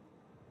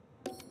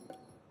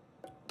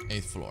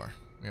 8th floor.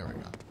 Here we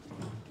go.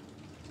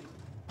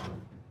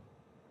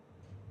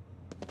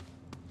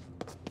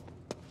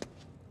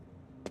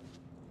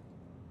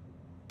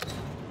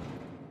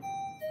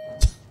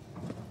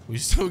 We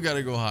still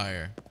gotta go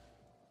higher.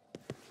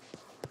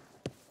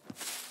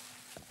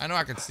 I know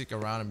I can sneak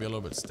around and be a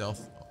little bit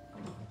stealth.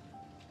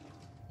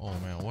 Oh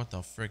man, what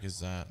the frick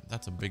is that?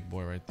 That's a big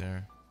boy right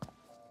there.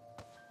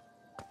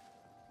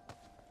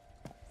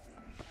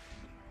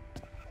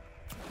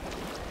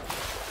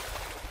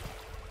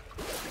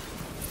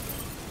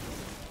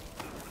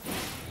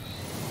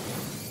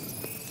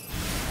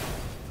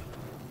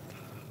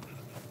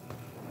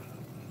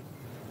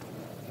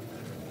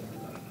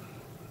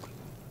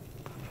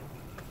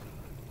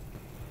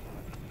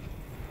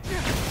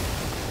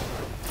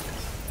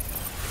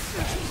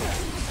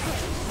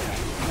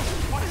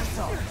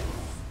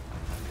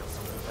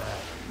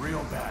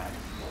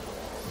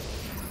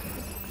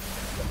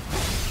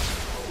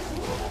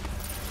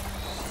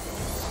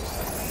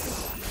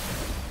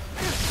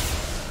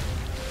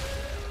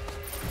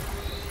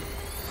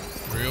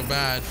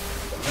 bad.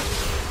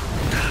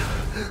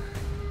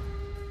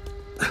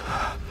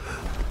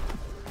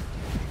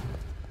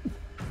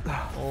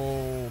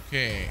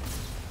 Okay.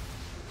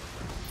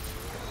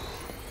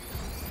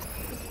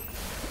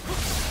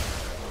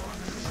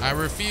 I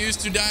refuse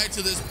to die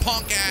to this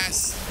punk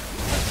ass.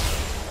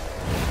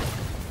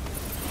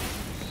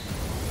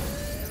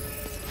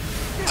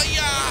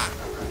 Ayah!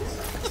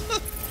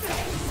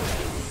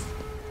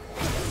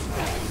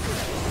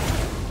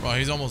 Bro,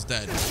 he's almost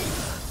dead.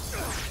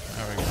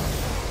 There we go.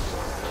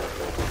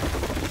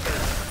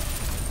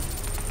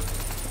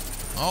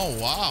 Oh,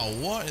 wow.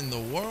 What in the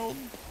world?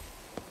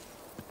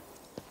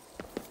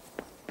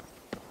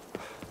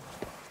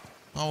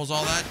 What was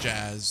all that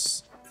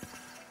jazz?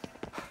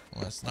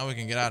 Well, now we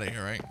can get out of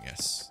here, right?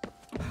 Yes.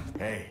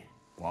 Hey,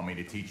 want me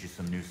to teach you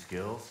some new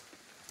skills?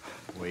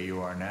 The way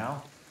you are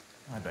now,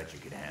 I bet you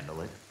could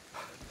handle it.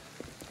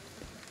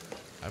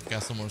 I've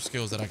got some more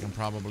skills that I can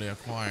probably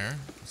acquire.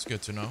 It's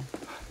good to know.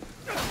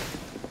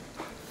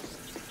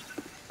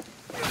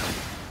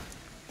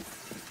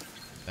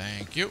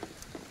 Thank you.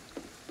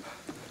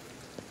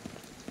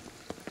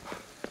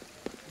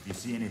 If you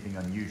see anything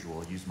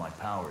unusual, use my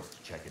powers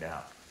to check it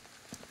out.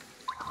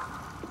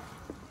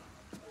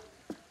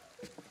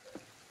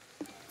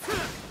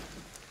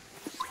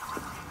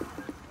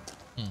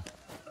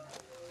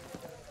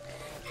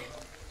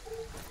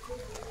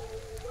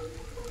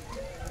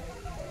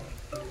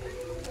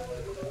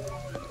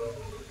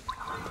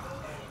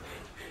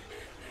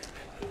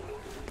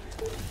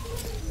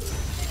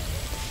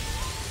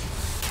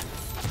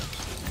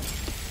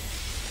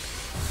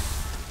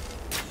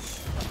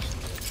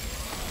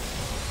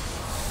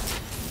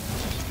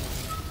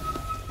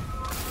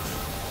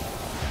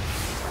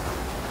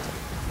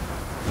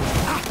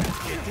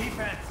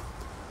 Defense!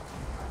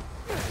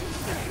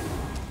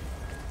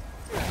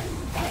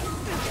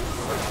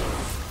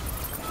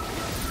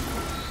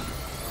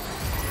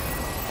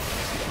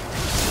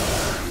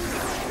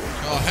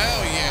 Oh,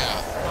 hell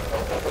yeah.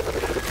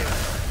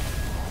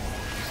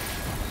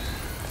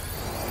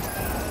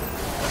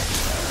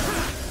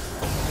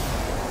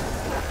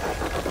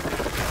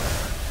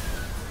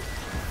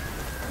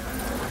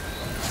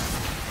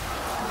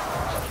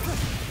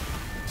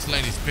 This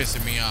lady's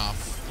pissing me off.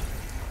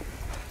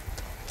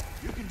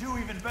 You can do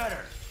even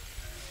better.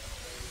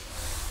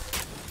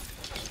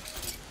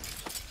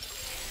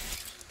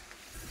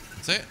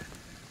 That's it.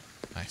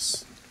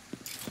 Nice.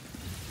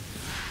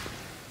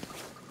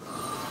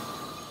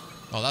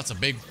 Oh, that's a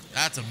big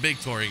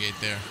Torii gate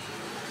there.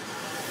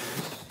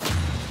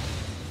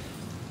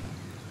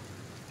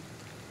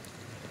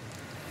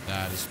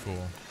 That is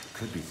cool.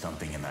 Could be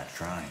something in that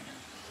shrine.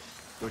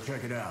 Go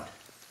check it out.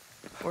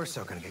 We're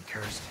so gonna get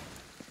cursed.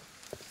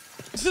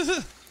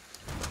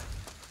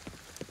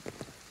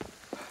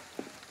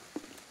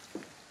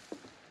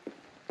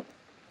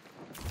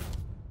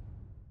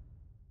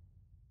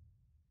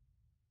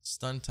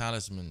 Stun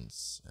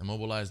talismans.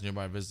 Immobilize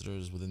nearby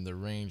visitors within their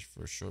range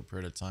for a short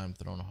period of time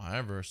thrown.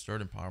 However,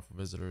 certain powerful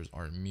visitors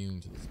are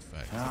immune to this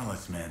effect.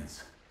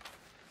 Talismans.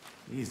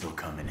 These will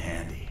come in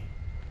handy.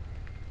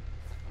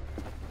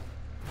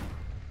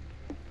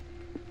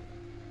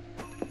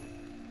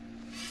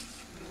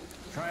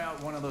 Try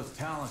out one of those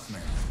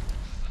talismans.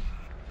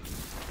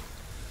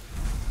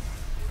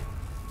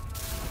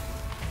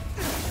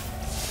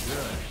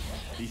 Good.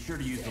 Be sure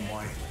to use them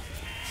wisely.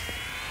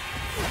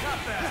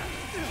 Not bad.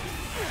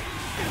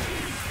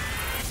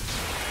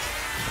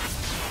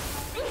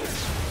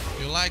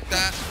 You like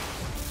that?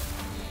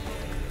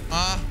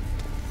 Huh?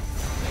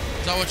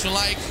 Is that what you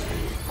like?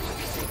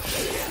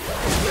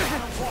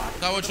 Is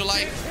that what you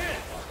like?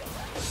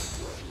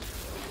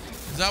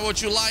 Is that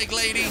what you like,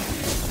 lady?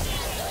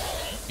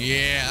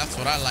 Yeah, that's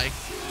what I like.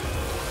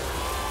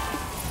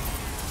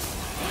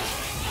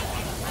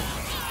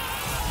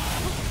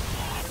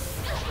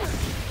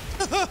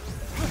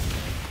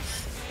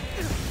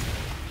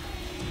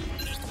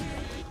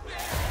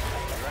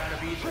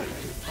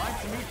 Find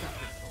some ether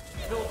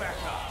crystals. Fill back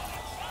up.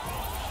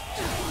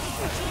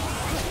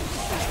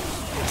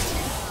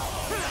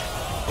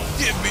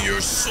 Give me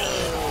your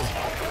soul.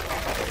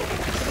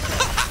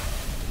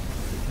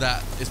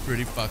 That is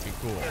pretty fucking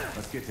cool.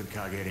 Let's get to the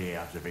Kagere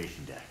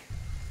observation deck.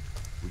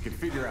 We can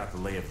figure out the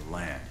lay of the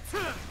land,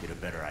 get a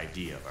better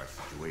idea of our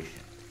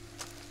situation.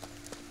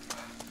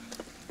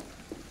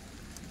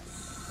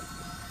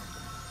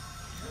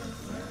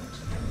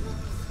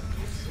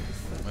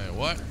 Wait,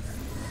 what?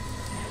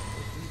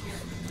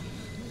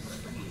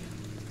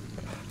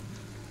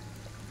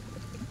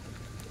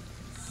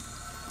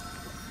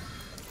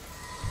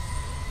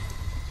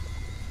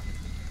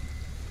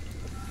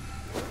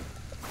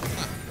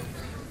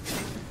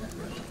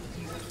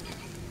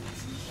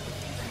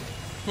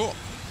 Cool.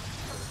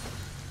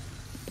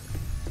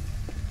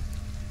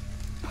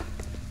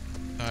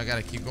 Oh, I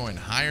gotta keep going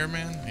higher,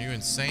 man? Are you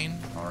insane?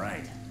 All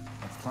right,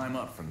 let's climb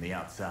up from the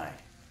outside.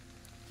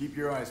 Keep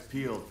your eyes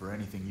peeled for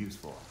anything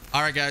useful.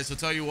 All right, guys, so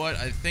tell you what,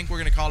 I think we're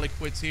gonna call it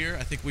quits here.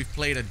 I think we've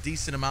played a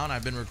decent amount.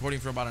 I've been recording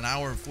for about an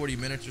hour and 40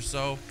 minutes or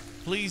so.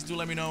 please do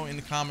let me know in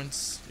the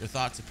comments your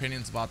thoughts,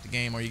 opinions about the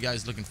game. Are you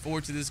guys looking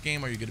forward to this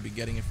game? Are you going to be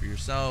getting it for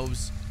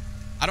yourselves?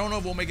 I don't know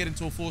if we'll make it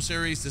into a full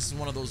series. This is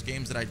one of those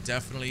games that I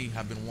definitely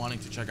have been wanting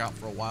to check out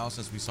for a while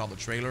since we saw the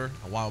trailer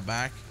a while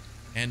back.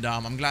 And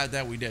I'm glad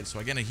that we did. So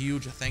again, a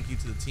huge thank you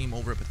to the team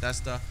over at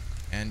Bethesda.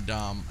 And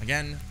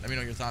again, let me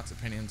know your thoughts,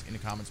 opinions in the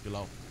comments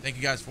below. Thank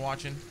you guys for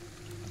watching.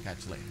 I'll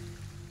catch you later.